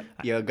 Boom,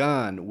 you're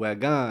gone. We're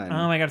gone.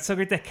 Oh my God, it's so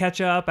great to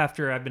catch up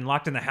after I've been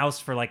locked in the house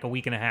for like a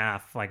week and a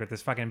half, like with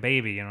this fucking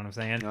baby. You know what I'm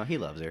saying? Oh, he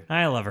loves her.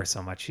 I love her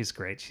so much. She's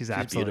great. She's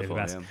absolutely the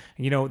beautiful, best.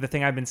 yeah. You know, the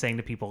thing I've been saying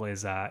to people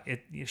is,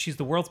 she's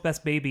the world's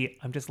best baby.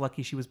 I'm just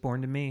lucky she was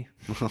born to me.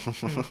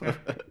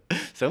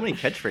 So many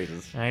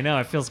catchphrases. I know,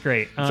 it feels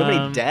great. So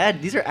many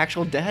dad. These are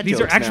actual dad jokes.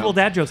 These are actual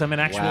now. dad jokes. I'm an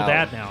actual Wow.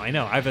 dad now. I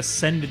know. I've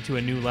ascended to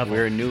a new level.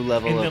 We're a new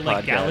level in the of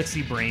like podcast.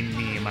 Galaxy Brain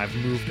meme. I've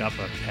moved up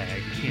a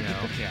peg. You know.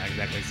 Yeah,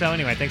 exactly. So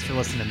anyway, thanks for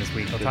listening this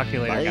week. I'll talk to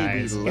you later, Goodbye.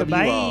 guys. We love you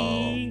Goodbye.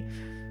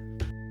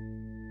 all.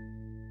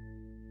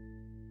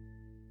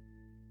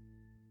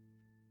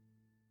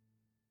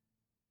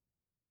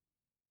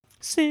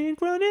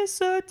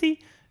 Synchronicity.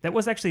 That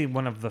was actually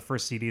one of the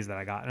first CDs that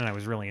I got, and I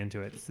was really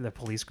into it. It's the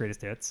Police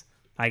Greatest Hits.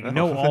 I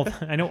know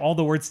all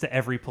the words to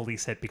every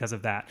Police hit because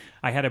of that.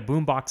 I had a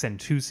boombox and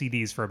 2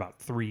 CDs for about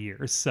 3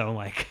 years, so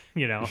like,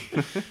 you know,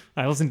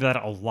 I listened to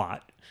that a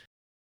lot.